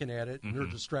be looking at it, and they're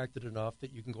distracted enough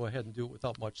that you can go ahead and do it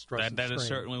without much stress. That is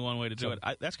certainly one way to do it.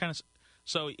 That's kind of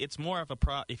so. It's more of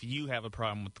a if you have a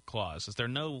problem with the claws. Is there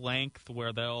no length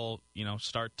where they'll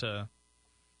start to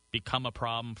become a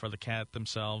problem for the cat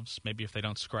themselves? Maybe if they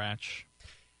don't scratch.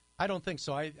 I don't think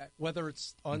so. Whether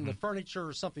it's on the furniture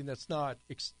or something that's not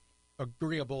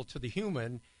agreeable to the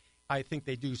human, I think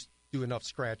they do enough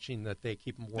scratching that they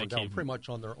keep them worn down pretty much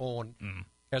on their own.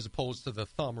 As opposed to the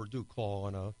thumb or dew claw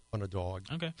on a dog.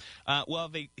 Okay. Well,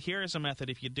 here is a method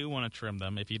if you do want to trim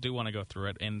them, if you do want to go through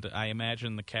it. And I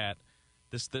imagine the cat,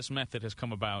 this method has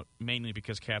come about mainly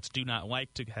because cats do not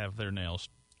like to have their nails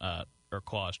or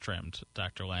claws trimmed,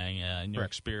 Dr. Lang. In your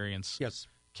experience, yes,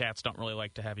 cats don't really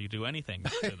like to have you do anything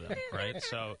to them, right?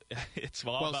 So it's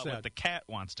all about what the cat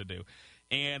wants to do.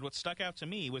 And what stuck out to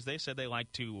me was they said they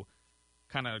like to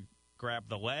kind of grab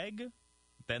the leg,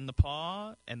 then the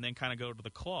paw, and then kind of go to the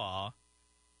claw,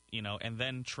 and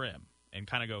then trim, and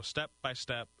kind of go step by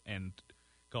step and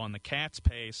go on the cat's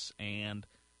pace and,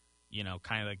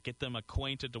 kind of get them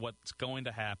acquainted to what's going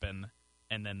to happen,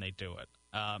 and then they do it.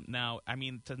 Now, I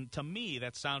mean, to me,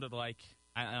 that sounded like,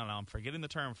 I don't know, I'm forgetting the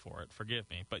term for it, forgive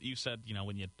me, but you said,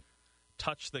 when you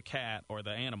touch the cat or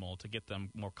the animal to get them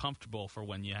more comfortable for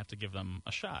when you have to give them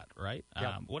a shot, right?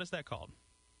 Yeah. What is that called?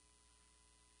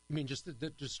 You mean just the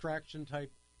distraction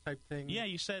type thing? Yeah,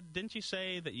 didn't you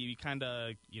say that you kind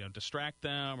of, distract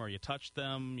them or you touch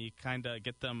them, you kind of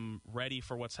get them ready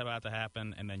for what's about to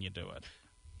happen, and then you do it?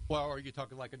 Well, are you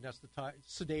talking like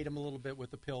sedate them a little bit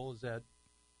with the pill? Is that...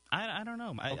 I don't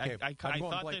know. Okay. I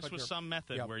thought this was some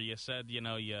method where you said,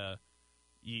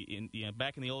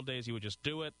 back in the old days you would just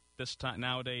do it. This time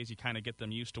nowadays you kind of get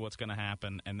them used to what's going to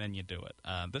happen, and then you do it.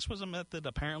 This was a method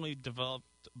apparently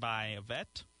developed by a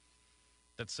vet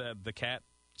that said the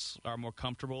cats are more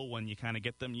comfortable when you kind of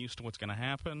get them used to what's going to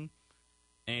happen,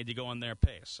 and you go on their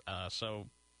pace. So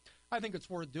I think it's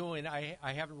worth doing. I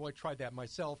haven't really tried that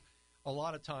myself. A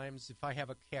lot of times if I have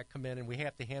a cat come in and we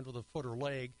have to handle the foot or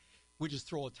leg, we just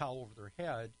throw a towel over their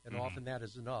head, and often that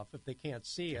is enough. If they can't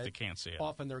see it,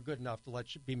 often they're good enough to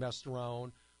let you be messed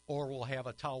around, or we'll have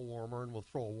a towel warmer, and we'll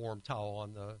throw a warm towel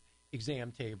on the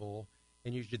exam table,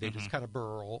 and usually they just kind of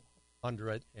burrow under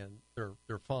it, and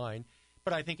they're fine.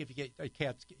 But I think if you get a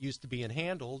cat used to being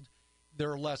handled,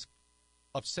 they're less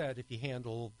upset if you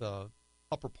handle the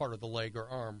upper part of the leg or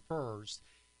arm first.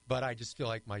 But I just feel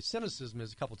like my cynicism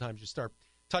is a couple times you start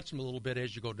touching them a little bit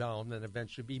as you go down, then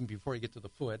eventually, even before you get to the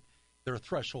foot, their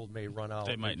threshold may run out.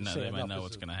 They might know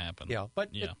what's going to happen. Yeah, but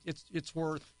it's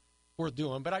worth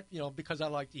doing. But because I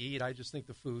like to eat, I just think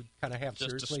the food kind of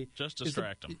seriously. Just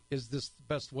distract them. Is this the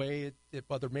best way?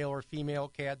 Whether male or female,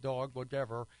 cat, dog,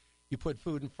 whatever, you put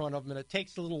food in front of them, and it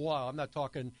takes a little while. I'm not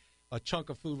talking a chunk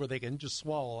of food where they can just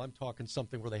swallow. I'm talking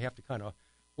something where they have to kind of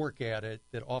work at it.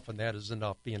 That often that is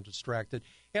enough, being distracted,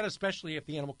 and especially if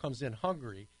the animal comes in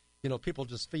hungry. People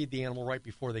just feed the animal right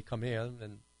before they come in,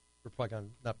 and they're probably going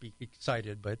to not be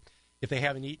excited, but if they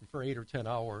haven't eaten for 8 or 10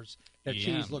 hours, that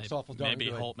cheese looks awful darn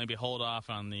good. Maybe hold off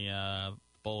on the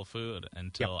bowl of food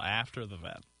until after the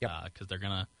vet, because you're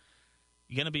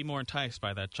gonna be more enticed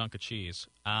by that chunk of cheese.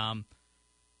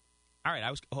 All right,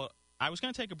 I was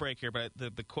going to take a break here, but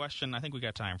the question, I think we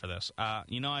got time for this.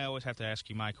 I always have to ask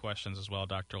you my questions as well,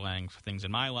 Dr. Lang, for things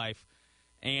in my life,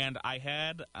 and I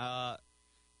had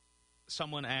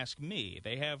someone ask me.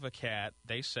 They have a cat.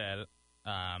 They said.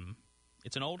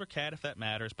 It's an older cat, if that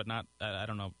matters, but not. I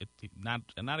don't know.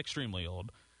 Not extremely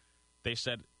old. They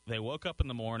said they woke up in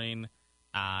the morning.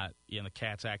 The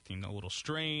cat's acting a little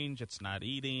strange. It's not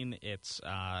eating. It's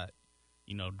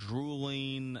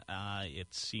drooling.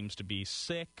 It seems to be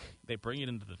sick. They bring it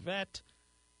into the vet.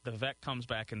 The vet comes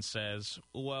back and says,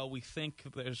 "Well, we think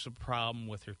there's a problem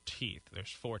with her teeth.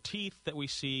 There's 4 teeth that we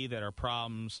see that are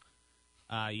problems."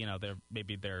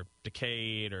 They're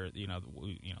decayed, or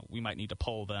we might need to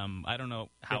pull them. I don't know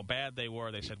how bad they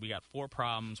were. They said we got 4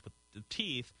 problems with the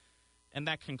teeth, and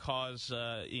that can cause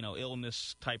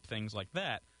illness type things like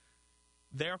that.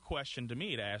 Their question to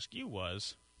me to ask you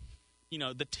was,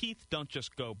 the teeth don't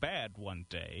just go bad one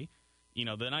day.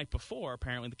 The night before,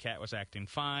 apparently the cat was acting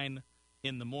fine.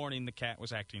 In the morning, the cat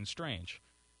was acting strange.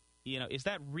 Is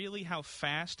that really how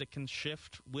fast it can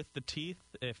shift with the teeth,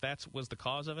 if that was the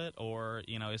cause of it? Or,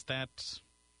 is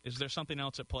there something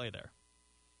else at play there?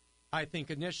 I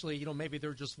think initially, maybe there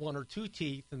are just 1 or 2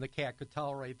 teeth and the cat could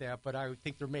tolerate that, but I would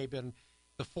think there may have been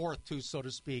the 4th tooth, so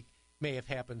to speak, may have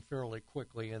happened fairly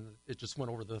quickly, and it just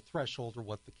went over the threshold or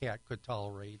what the cat could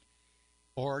tolerate.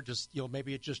 Or just,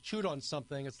 maybe it just chewed on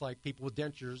something. It's like people with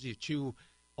dentures, you chew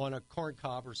on a corn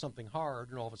cob or something hard,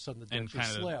 and all of a sudden the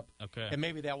dentures slip. Okay. And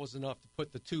maybe that was enough to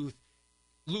put the tooth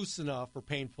loose enough or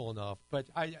painful enough. But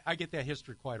I get that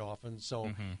history quite often,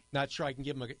 so not sure I can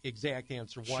give them an exact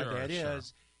answer why that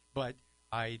is. But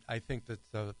I think that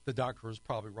the doctor is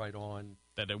probably right on.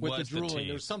 That it with was the drooling. The teeth.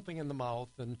 There's something in the mouth,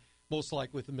 and most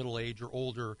likely with a middle-aged or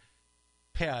older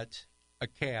pet, a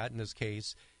cat in this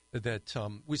case, that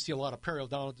we see a lot of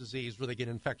periodontal disease where they get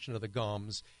infection of the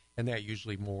gums, and that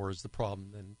usually more is the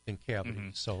problem than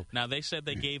cavities. So now they said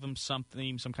they gave him some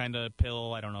kind of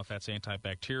pill. I don't know if that's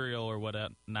antibacterial or what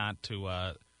not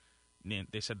to.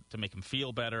 They said to make him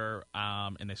feel better,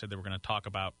 and they said they were going to talk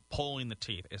about pulling the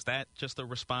teeth. Is that just the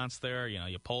response there?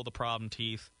 You pull the problem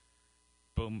teeth,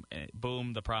 boom,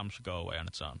 boom, the problem should go away on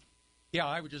its own. Yeah,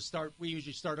 I would just start. We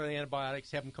usually start on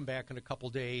antibiotics, have them come back in a couple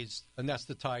days,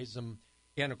 anesthetize them,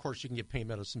 and of course you can get pain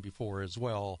medicine before as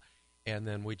well. And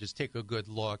then we just take a good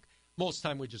look. Most of the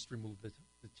time we just remove the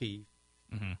teeth.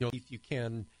 Mm-hmm. You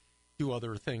can do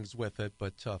other things with it,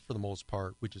 but for the most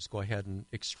part, we just go ahead and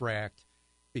extract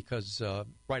because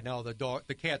right now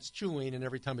the cat's chewing, and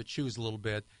every time it chews a little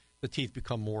bit, the teeth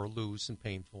become more loose and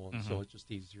painful, and so it's just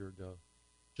easier to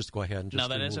just go ahead and just now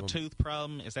that remove is a them. tooth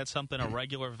problem. Is that something a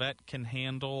regular vet can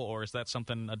handle, or is that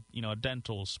something a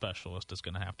dental specialist is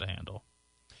going to have to handle?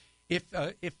 If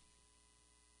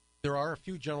there are a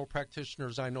few general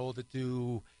practitioners I know that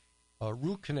do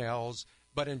root canals,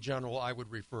 but in general, I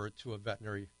would refer it to a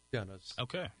veterinary dentist.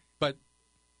 Okay. But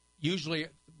usually,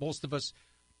 most of us,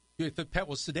 if the pet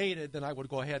was sedated, then I would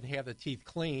go ahead and have the teeth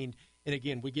cleaned. And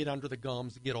again, we get under the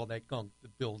gums and get all that gunk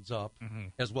that builds up,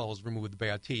 as well as remove the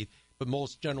bad teeth. But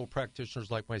most general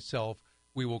practitioners like myself,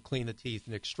 we will clean the teeth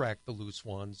and extract the loose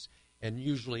ones. And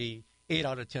usually 8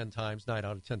 out of 10 times, 9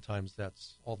 out of 10 times,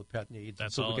 that's all the pet needs.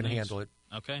 That's so all we can it needs. handle it.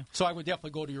 Okay. So I would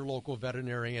definitely go to your local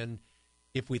veterinarian.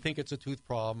 If we think it's a tooth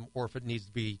problem or if it needs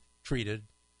to be treated,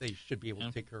 they should be able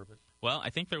to take care of it. Well, I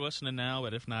think they're listening now,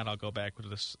 but if not, I'll go back with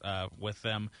this with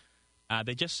them.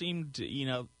 They just seemed,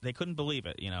 they couldn't believe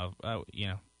it.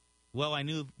 Well, I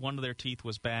knew one of their teeth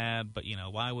was bad, but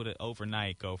why would it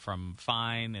overnight go from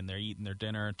fine and they're eating their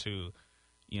dinner to,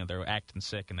 they're acting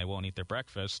sick and they won't eat their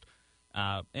breakfast?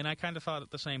 And I kind of thought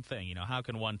the same thing. How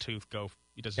can one tooth go?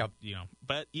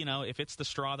 But if it's the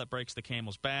straw that breaks the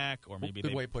camel's back, or maybe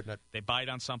Good way of putting it. they bite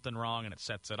on something wrong and it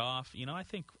sets it off, I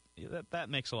think that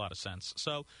makes a lot of sense.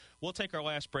 So we'll take our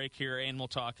last break here, and we'll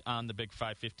talk on the Big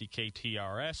 550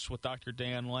 KTRS with Dr.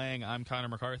 Dan Lang. I'm Connor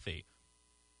McCarthy.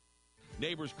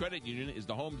 Neighbors Credit Union is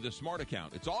the home to the Smart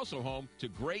Account. It's also home to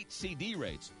great CD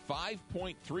rates,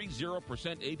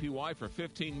 5.30% APY for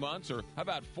 15 months, or how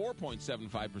about 4.75%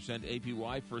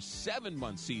 APY for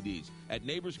 7-month CDs. At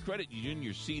Neighbors Credit Union,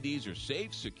 your CDs are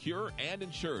safe, secure, and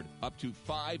insured, up to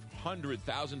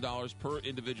 $500,000 per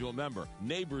individual member.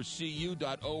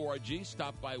 NeighborsCU.org.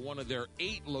 Stop by one of their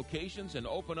 8 locations and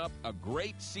open up a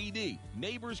great CD.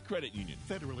 Neighbors Credit Union.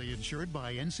 Federally insured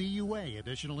by NCUA.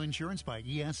 Additional insurance by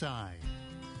ESI.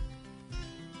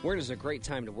 Where is a great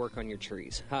time to work on your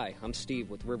trees? Hi, I'm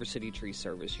Steve with River City Tree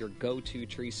Service, your go-to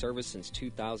tree service since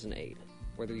 2008.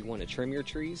 Whether you want to trim your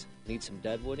trees, need some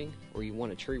deadwooding, or you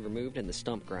want a tree removed in the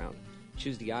stump ground,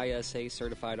 choose the ISA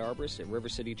certified arborist at River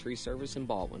City Tree Service in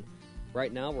Baldwin.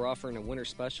 Right now, we're offering a winter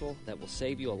special that will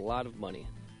save you a lot of money.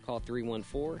 Call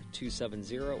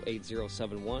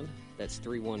 314-270-8071. That's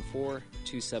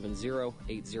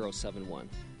 314-270-8071.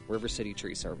 River City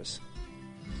Tree Service.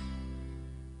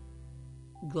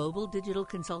 Global digital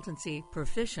consultancy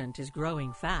Proficient is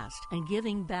growing fast and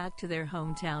giving back to their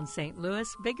hometown St. Louis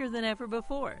bigger than ever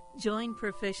before. Join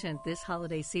Proficient this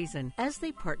holiday season as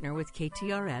they partner with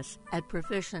KTRS at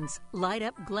Proficient's Light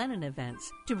Up Glennon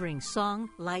events to bring song,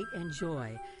 light, and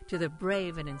joy to the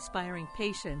brave and inspiring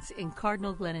patients in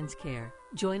Cardinal Glennon's care.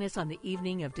 Join us on the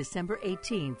evening of December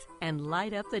 18th and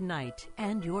light up the night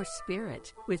and your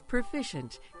spirit with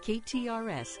Proficient,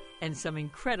 KTRS, and some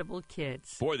incredible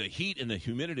kids. Boy, the heat and the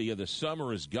humidity of the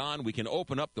summer is gone. We can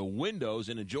open up the windows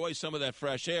and enjoy some of that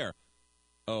fresh air.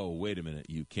 Oh, wait a minute.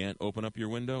 You can't open up your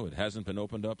window? It hasn't been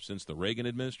opened up since the Reagan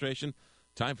administration?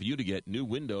 Time for you to get new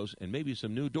windows and maybe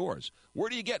some new doors. Where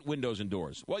do you get windows and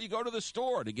doors? Well, you go to the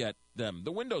store to get them,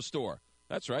 the window store.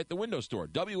 That's right, the window store,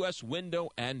 WS Window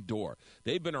and Door.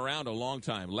 They've been around a long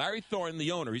time. Larry Thornton,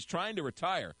 the owner, he's trying to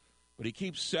retire, but he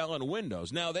keeps selling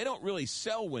windows. Now, they don't really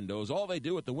sell windows. All they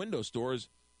do at the window store is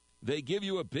they give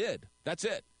you a bid. That's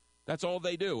it. That's all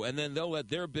they do. And then they'll let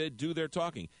their bid do their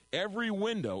talking. Every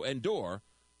window and door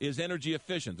is energy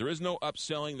efficient. There is no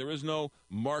upselling. There is no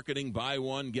marketing, buy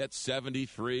one, get 70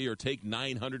 free, or take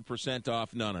 900%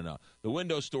 off. No. The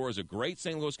window store is a great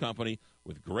St. Louis company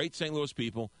with great St. Louis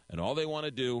people, and all they want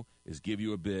to do is give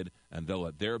you a bid, and they'll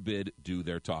let their bid do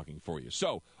their talking for you.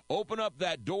 So open up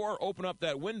that door, open up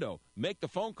that window. Make the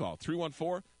phone call,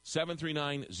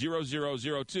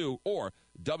 314-739-0002 or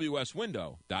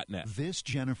wswindow.net. This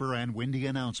Jennifer and Wendy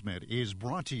announcement is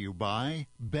brought to you by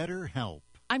BetterHelp.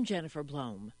 I'm Jennifer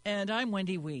Blome. And I'm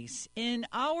Wendy Weiss. In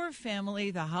our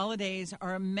family, the holidays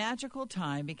are a magical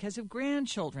time because of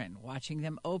grandchildren, watching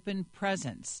them open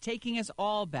presents, taking us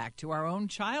all back to our own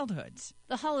childhoods.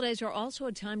 The holidays are also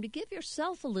a time to give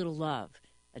yourself a little love,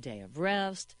 a day of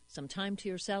rest, some time to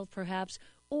yourself perhaps,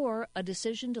 or a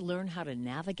decision to learn how to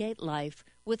navigate life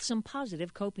with some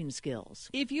positive coping skills.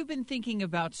 If you've been thinking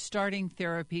about starting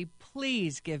therapy,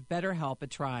 please give BetterHelp a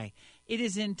try. It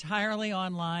is entirely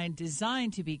online,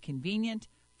 designed to be convenient,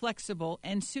 flexible,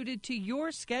 and suited to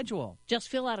your schedule. Just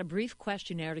fill out a brief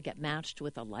questionnaire to get matched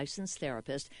with a licensed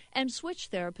therapist and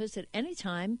switch therapists at any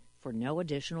time for no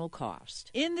additional cost.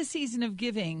 In the season of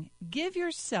giving, give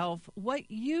yourself what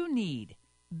you need.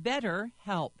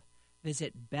 BetterHelp.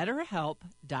 Visit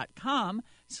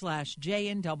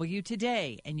betterhelp.com/JNW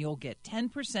today, and you'll get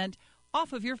 10%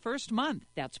 off of your first month.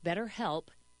 That's BetterHelp,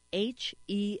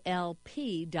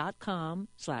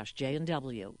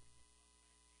 HELP.com/JNW.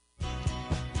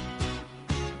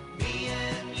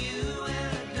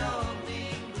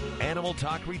 Animal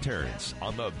Talk returns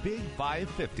on the Big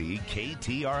 550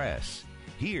 KTRS.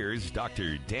 Here's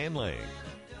Dr. Dan Lang.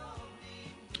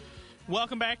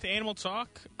 Welcome back to Animal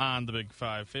Talk on the Big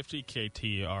 550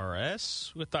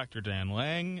 KTRS with Dr. Dan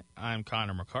Lang. I'm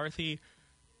Connor McCarthy,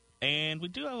 and we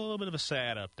do have a little bit of a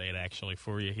sad update, actually,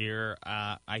 for you here.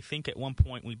 I think at one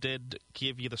point we did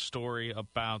give you the story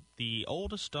about the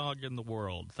oldest dog in the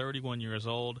world, 31 years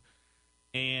old,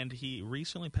 and he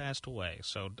recently passed away.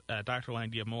 So, Dr. Lang,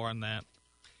 do you have more on that?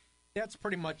 That's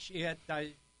pretty much it.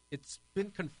 It's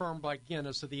been confirmed by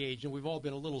Guinness of the age, and we've all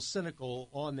been a little cynical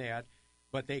on that.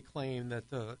 But they claim that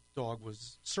the dog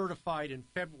was certified in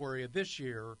February of this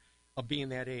year of being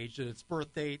that age, and its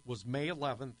birth date was May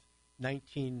 11th,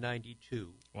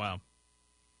 1992. Wow.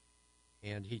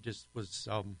 And he just was,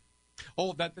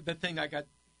 the thing I got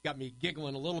me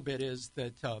giggling a little bit is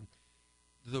that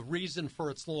the reason for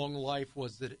its long life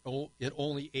was that it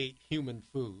only ate human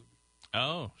food.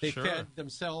 Oh, they sure. fed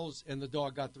themselves, and the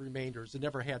dog got the remainders. It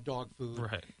never had dog food.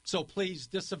 Right. So please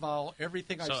disavow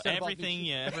everything I've said about everything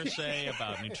you ever say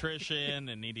about nutrition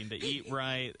and needing to eat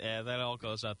right, that all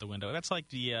goes out the window. That's like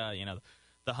the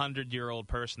 100-year-old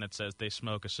person that says they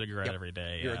smoke a cigarette every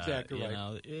day. You're exactly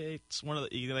right. It's one of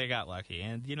they got lucky,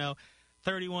 and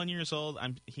 31 years old.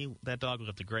 That dog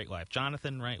lived a great life.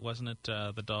 Jonathan, right? Wasn't it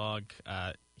the dog?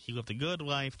 He lived a good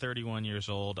life. 31 years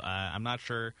old. I'm not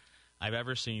sure I've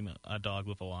ever seen a dog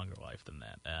live a longer life than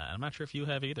that. I'm not sure if you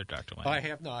have either, Dr. Lang. I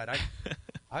have not.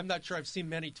 I'm not sure I've seen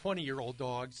many 20-year-old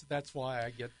dogs. That's why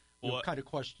I get kind of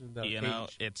questioned the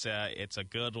age. It's a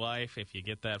good life if you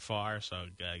get that far. So,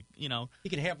 he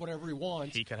can have whatever he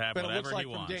wants. He could have but whatever he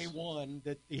wants. But it looks like from day one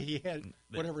that he had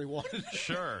whatever he wanted.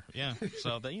 Sure, yeah.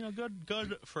 So,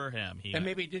 good for him. And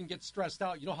maybe he didn't get stressed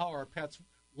out. You know how our pets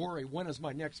worry, when is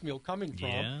my next meal coming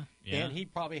from? Yeah. And he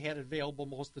probably had it available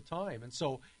most of the time. And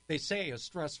so they say a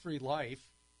stress-free life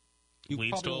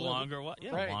leads to a longer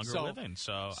living.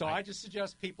 So I just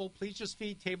suggest people, please just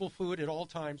feed table food at all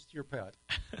times to your pet.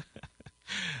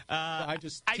 I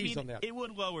just tease on that. It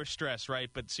would lower stress, right?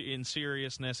 But in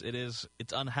seriousness,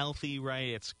 it's unhealthy, right?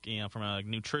 It's from a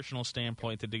nutritional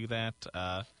standpoint to do that.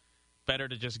 Better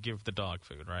to just give the dog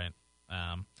food, right?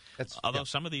 Although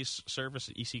some of these service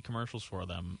you see commercials for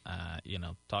them,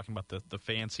 talking about the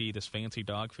fancy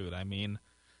dog food. I mean,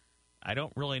 I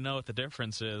don't really know what the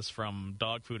difference is from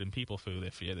dog food and people food.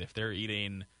 If they're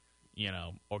eating,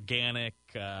 organic,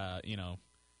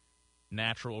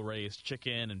 natural raised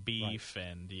chicken and beef, right,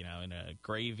 and in a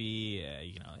gravy,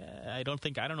 I don't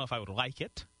know if I would like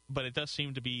it. But it does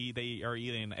seem to be they are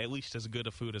eating at least as good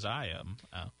a food as I am.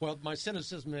 Well, my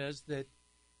cynicism is that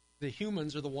the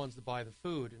humans are the ones that buy the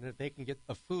food, and if they can get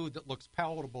a food that looks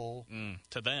palatable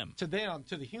to the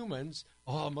humans,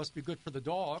 it must be good for the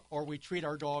dog. Or we treat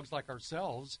our dogs like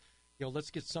ourselves. Let's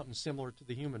get something similar to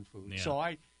the human food. Yeah. So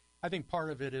I think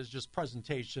part of it is just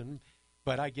presentation.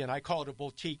 But again, I call it a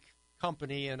boutique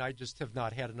company, and I just have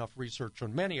not had enough research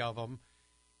on many of them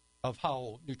of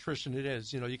how nutrition it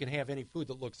is. You can have any food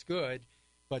that looks good,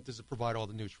 but does it provide all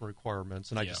the nutrient requirements?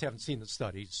 And I just haven't seen the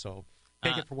studies, so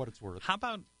take it for what it's worth. How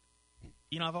about,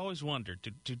 I've always wondered,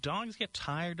 do dogs get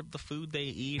tired of the food they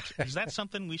eat? Is that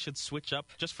something we should switch up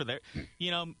just for their,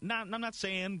 I'm not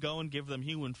saying go and give them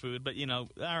human food, but, all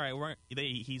right,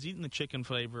 he's eating the chicken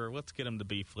flavor. Let's get him the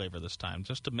beef flavor this time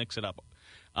just to mix it up.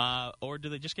 Or do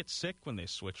they just get sick when they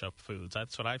switch up foods?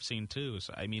 That's what I've seen, too.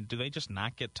 So, do they just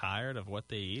not get tired of what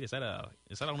they eat? Is that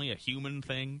only a human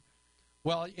thing?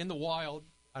 Well, in the wild,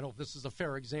 I don't know if this is a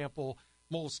fair example,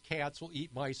 most cats will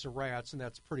eat mice or rats, and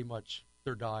that's pretty much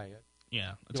their diet.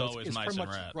 Yeah, it's always mice and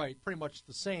rats. Right, pretty much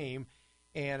the same.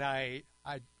 And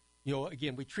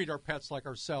again, we treat our pets like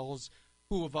ourselves.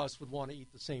 Who of us would want to eat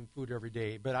the same food every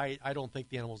day? But I don't think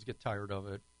the animals get tired of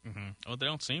it. Mm-hmm. Well, they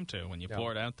don't seem to when you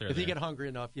pour it out there. If you get hungry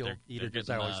enough, you'll eat it, as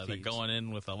I always tease. They're going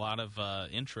in with a lot of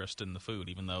interest in the food,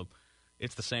 even though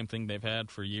it's the same thing they've had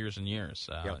for years and years.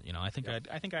 I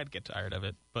think I'd get tired of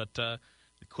it, but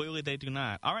clearly they do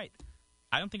not. All right.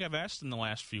 I don't think I've asked in the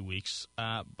last few weeks,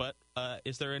 but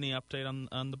is there any update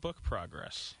on the book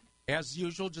progress? As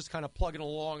usual, just kind of plugging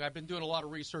along. I've been doing a lot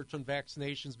of research on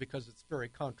vaccinations because it's very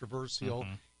controversial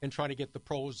and trying to get the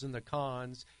pros and the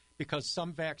cons, because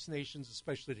some vaccinations,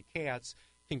 especially to cats,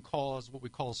 can cause what we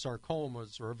call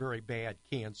sarcomas, or a very bad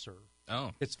cancer.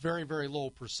 Oh. It's very, very low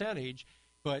percentage.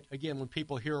 But, again, when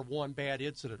people hear of one bad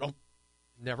incident,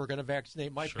 never going to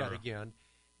vaccinate my pet again.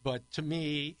 But to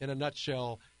me, in a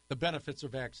nutshell, the benefits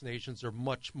of vaccinations are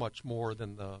much, much more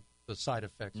than the side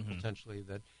effects potentially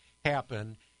that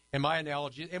happen. And my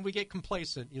analogy, and we get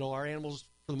complacent. You know, our animals,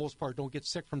 for the most part, don't get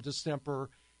sick from distemper.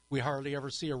 We hardly ever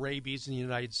see a rabies in the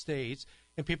United States.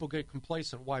 And people get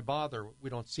complacent. Why bother? We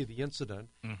don't see the incident.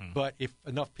 But if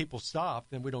enough people stop,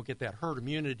 then we don't get that herd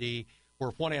immunity where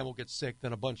if one animal gets sick,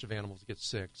 then a bunch of animals get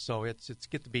sick. So it's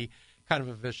get to be kind of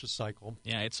a vicious cycle.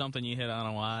 Yeah, it's something you hit on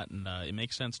a lot, and it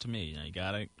makes sense to me. You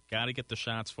gotta get the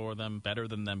shots for them, better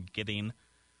than them getting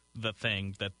the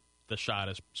thing that the shot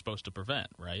is supposed to prevent,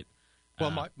 right?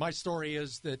 Well, my story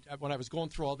is that when I was going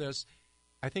through all this,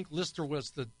 I think Lister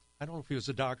was I don't know if he was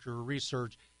a doctor or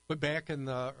research, but back in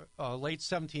the late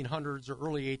 1700s or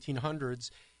early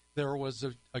 1800s, there was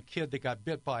a kid that got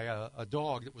bit by a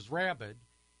dog that was rabid,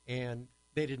 and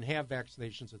they didn't have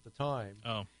vaccinations at the time.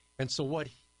 Oh. And so what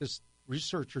this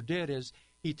researcher did is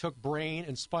he took brain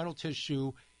and spinal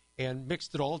tissue and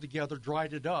mixed it all together,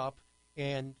 dried it up,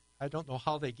 and I don't know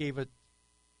how they gave it.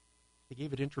 They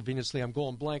gave it intravenously. I'm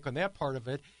going blank on that part of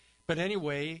it. But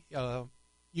anyway,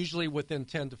 usually within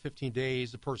 10 to 15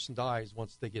 days, the person dies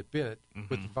once they get bit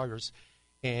with the virus.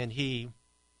 And he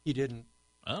didn't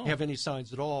have any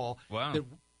signs at all. Wow.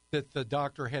 That the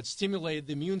doctor had stimulated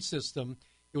the immune system.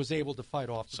 It was able to fight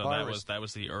off the virus. So that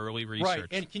was the early research. Right.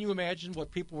 And can you imagine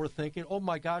what people were thinking? Oh,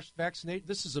 my gosh, vaccinate.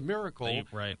 This is a miracle.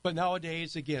 Right. But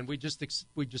nowadays, again, we just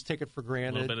take it for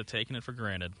granted. A little bit of taking it for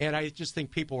granted. And I just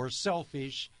think people are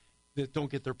selfish that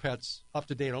don't get their pets up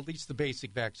to date, at least the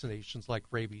basic vaccinations like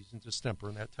rabies and distemper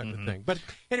and that type of thing. But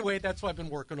anyway, that's what I've been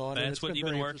working on. That's what you've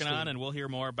been working on, and we'll hear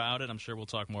more about it. I'm sure we'll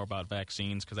talk more about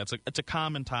vaccines because it's a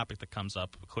common topic that comes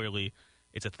up. Clearly,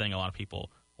 it's a thing a lot of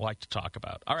people like to talk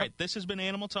about. All right, this has been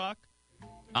Animal Talk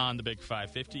on the Big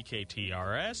 550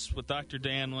 KTRS with Dr.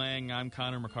 Dan Lang. I'm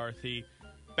Connor McCarthy.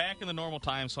 Back in the normal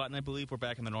time slot, and I believe we're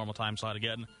back in the normal time slot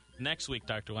again next week,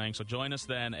 Dr. Lang. So join us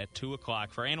then at 2 o'clock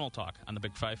for Animal Talk on the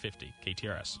Big 550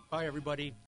 KTRS. Bye, everybody.